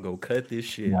 6, I'm gonna cut this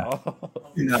shit off.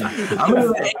 No.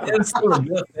 It was still a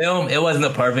good film. It wasn't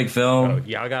a perfect film. Bro,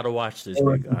 y'all gotta watch this,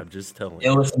 nigga. I'm just telling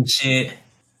you. It was some shit.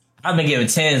 I've been giving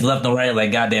 10s left and right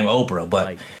like goddamn Oprah, but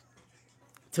like,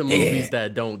 to movies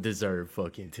that don't deserve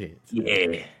fucking 10s.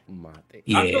 Yeah. My thing.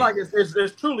 Yeah. I feel like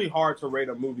it's truly hard to rate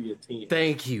a movie a 10.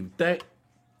 Thank you.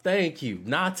 Thank you.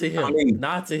 Not to him.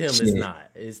 Not to him. Shit.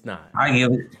 It's not. I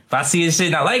give it. If I see this shit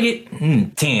and I like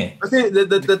it, 10. I think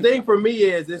the thing for me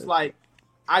is it's like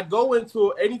I go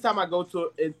into anytime I go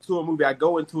into a movie, I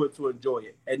go into it to enjoy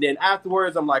it, and then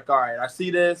afterwards I'm like, all right, I see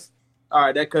this, all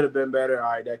right, that could have been better,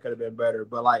 all right, that could have been better,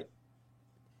 but like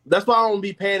that's why I don't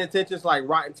be paying attention to like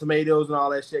Rotten Tomatoes and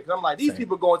all that shit. Cause I'm like, these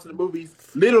people go into the movies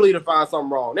literally to find something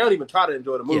wrong. They don't even try to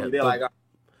enjoy the movie. They're like,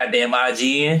 goddamn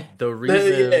IGN. The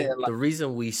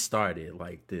reason we started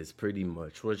like this pretty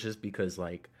much was just because,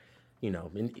 like, you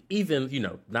know, and even, you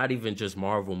know, not even just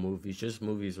Marvel movies, just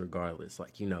movies regardless.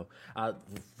 Like, you know, I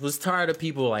was tired of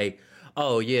people like,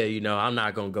 oh yeah, you know, I'm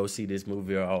not gonna go see this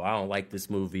movie, or oh, I don't like this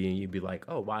movie, and you'd be like,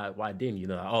 oh, why didn't you?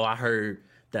 Know, oh, I heard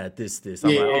that this. I'm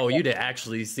like, oh, you didn't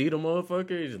actually see the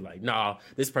motherfucker? He's like, nah,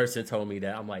 this person told me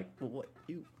that. I'm like, what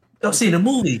you? Go see the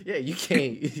movie. Yeah, you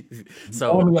can't.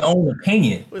 So on your own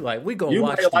opinion. We're like, we gonna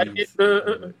watch these.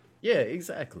 Yeah,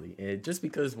 exactly. And just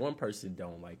because one person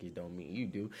don't like it, don't mean you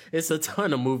do. It's a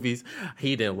ton of movies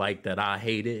he didn't like that I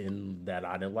hated, and that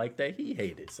I didn't like that he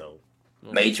hated. So,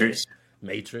 Matrix,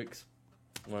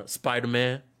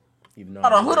 Spider-Man. Even though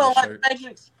who don't like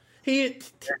Matrix?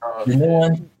 This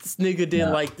nigga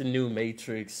didn't like the new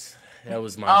Matrix. That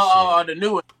was my shit. Oh, the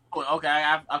new one. Okay,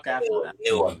 I feel that.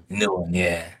 New one,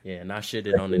 yeah. Yeah, and I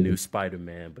shitted on the new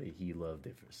Spider-Man, but he loved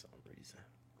it for some reason.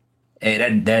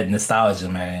 Hey, that nostalgia,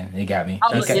 man, it got me.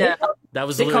 That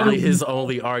was literally his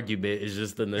only argument. Is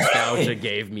just the nostalgia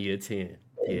gave me a 10.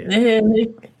 Yeah,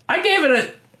 I gave it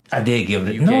a. I did give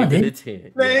it. You gave it a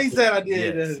 10. Man, he said I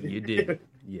did. Yes, you did.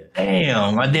 Yeah.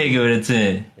 Damn, I did give it a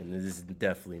 10. And this is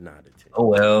definitely not a 10. Oh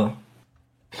well.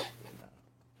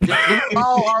 Did we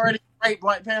all already rate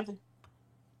Black Panther?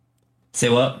 Say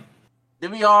what?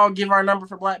 Did we all give our number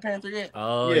for Black Panther yet?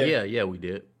 Yeah, we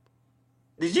did.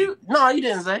 Did you? No, you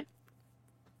didn't say.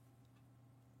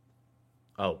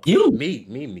 Oh, you?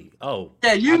 Me. Oh,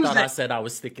 yeah, you. I said I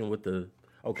was sticking with the.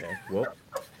 Okay, well,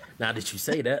 now that you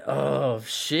say that, oh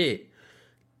shit.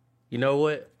 You know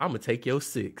what? I'm gonna take your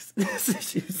 6. I'm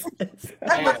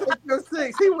gonna take your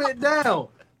 6. He went down.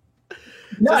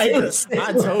 No,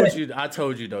 I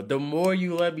told you though. The more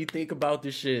you let me think about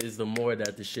this shit, is the more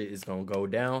that the shit is gonna go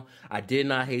down. I did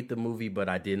not hate the movie, but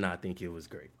I did not think it was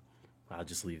great. I'll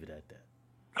just leave it at that.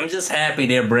 I'm just happy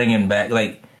they're bringing back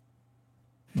like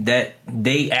that.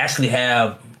 They actually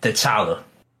have T'Challa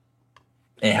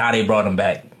and how they brought him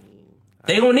back.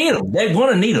 They gonna need him. They're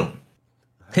gonna need him.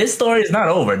 His story is not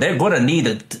over. They're gonna need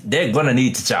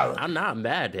T'Challa. I'm not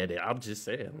mad at it. I'm just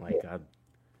saying, like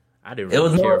I didn't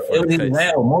really care for it. It was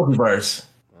multiverse.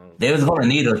 They was gonna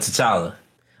need a T'Challa.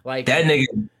 Like that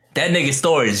nigga's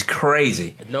story is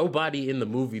crazy. Nobody in the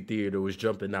movie theater was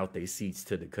jumping out their seats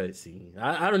to the cutscene.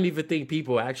 I don't even think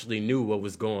people actually knew what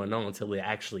was going on until it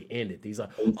actually ended. He's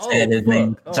like,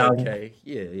 okay,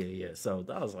 yeah. So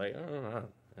I was like,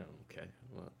 okay.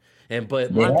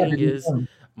 But my thing is,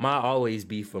 My always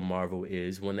beef for Marvel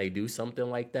is when they do something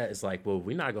like that, it's like, well,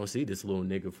 we're not gonna see this little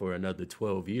nigga for another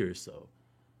 12 years, so.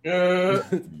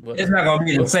 It's not gonna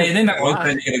be the same. They're not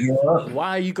gonna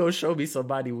why are you gonna show me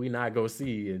somebody we not gonna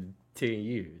see in 10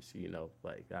 years? You know,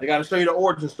 like they gotta show you the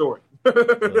origin story.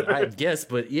 I guess,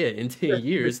 but yeah, in 10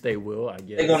 years they will. I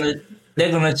guess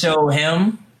they're gonna show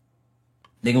him.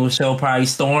 They're gonna show probably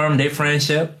Storm, their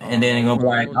friendship, and then they're gonna be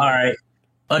like, all right,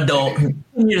 adult. 10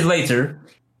 years later,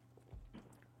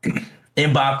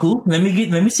 in Baku, let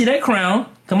me see that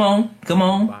crown. Come on.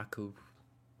 Baku.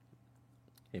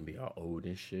 And be all old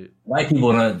and shit. White people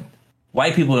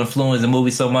influence the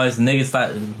movie so much. Niggas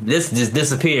thought this just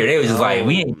disappeared. They was just like,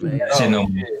 we ain't doing that shit no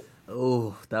more.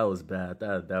 Oh, that was bad.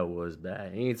 That was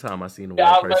bad. Anytime I seen a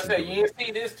I white was person, about to say you didn't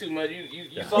see this too much.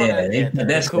 You saw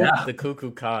that. The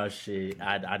cuckoo car shit.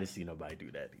 I didn't see nobody do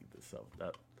that either. So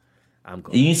I'm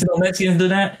going. You ain't see no Mexicans do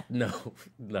that? No.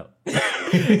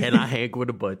 And I hang with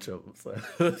a bunch of them. So.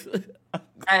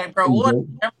 Hey, bro, what?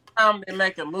 Every time they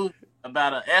make a movie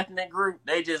about an ethnic group,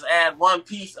 they just add one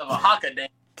piece of a haka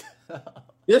dance.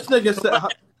 This nigga said,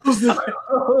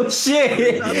 oh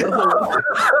shit!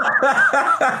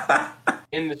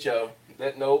 In the show.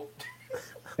 Nope.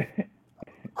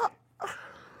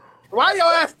 why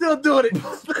your ass still doing it?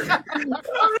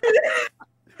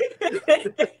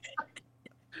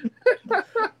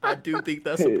 I do think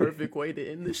that's a perfect way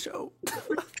to end the show.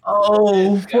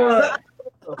 Oh fuck!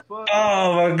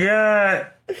 Oh my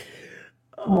god!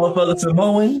 Motherfucker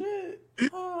Samoan.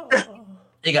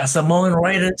 They got Samoan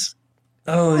writers.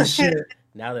 Oh shit!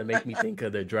 Now that make me think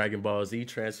of the Dragon Ball Z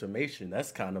transformation.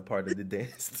 That's kind of part of the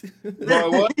dance.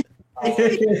 Bro, what?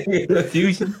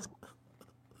 Fusion.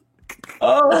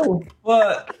 Oh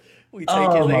fuck! We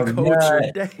taking their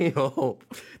culture. God.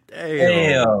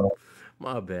 Damn.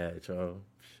 My bad, y'all.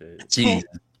 Shit. Jesus.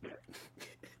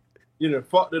 You done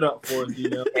fucked it up for us, you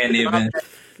know. Can't even.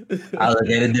 I look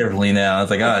at it differently now. I was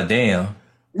like, oh damn.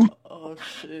 Oh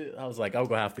shit! I was like, I'm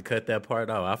gonna have to cut that part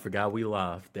out. I forgot we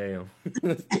live. Damn.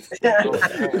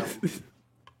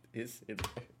 It's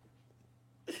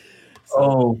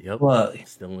so, fuck.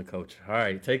 Still in the culture. All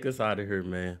right, take us out of here,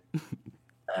 man.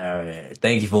 All right.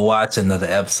 Thank you for watching another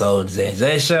episode of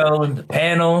Zay Show, the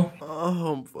panel.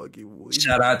 Oh, I'm fucking weak.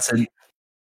 Shout out to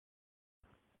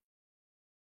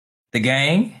the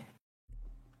gang.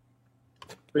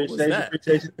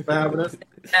 Appreciate you for having us.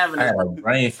 I had a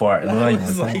brain fart. I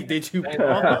was like, did you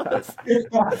pause?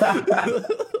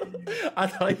 I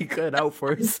thought you cut out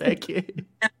for a second.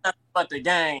 But the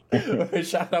gang.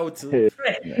 Shout out to.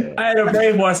 I had a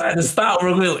brain fart, so I had to stop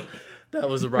real quick. That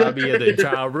was Robbie of the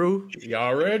Ja Rule.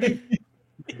 Y'all ready?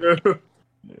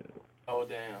 Oh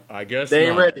damn! I guess they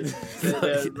ain't not. ready.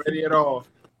 They ain't ready at all.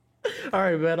 All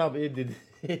right, man. I'm ending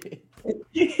it.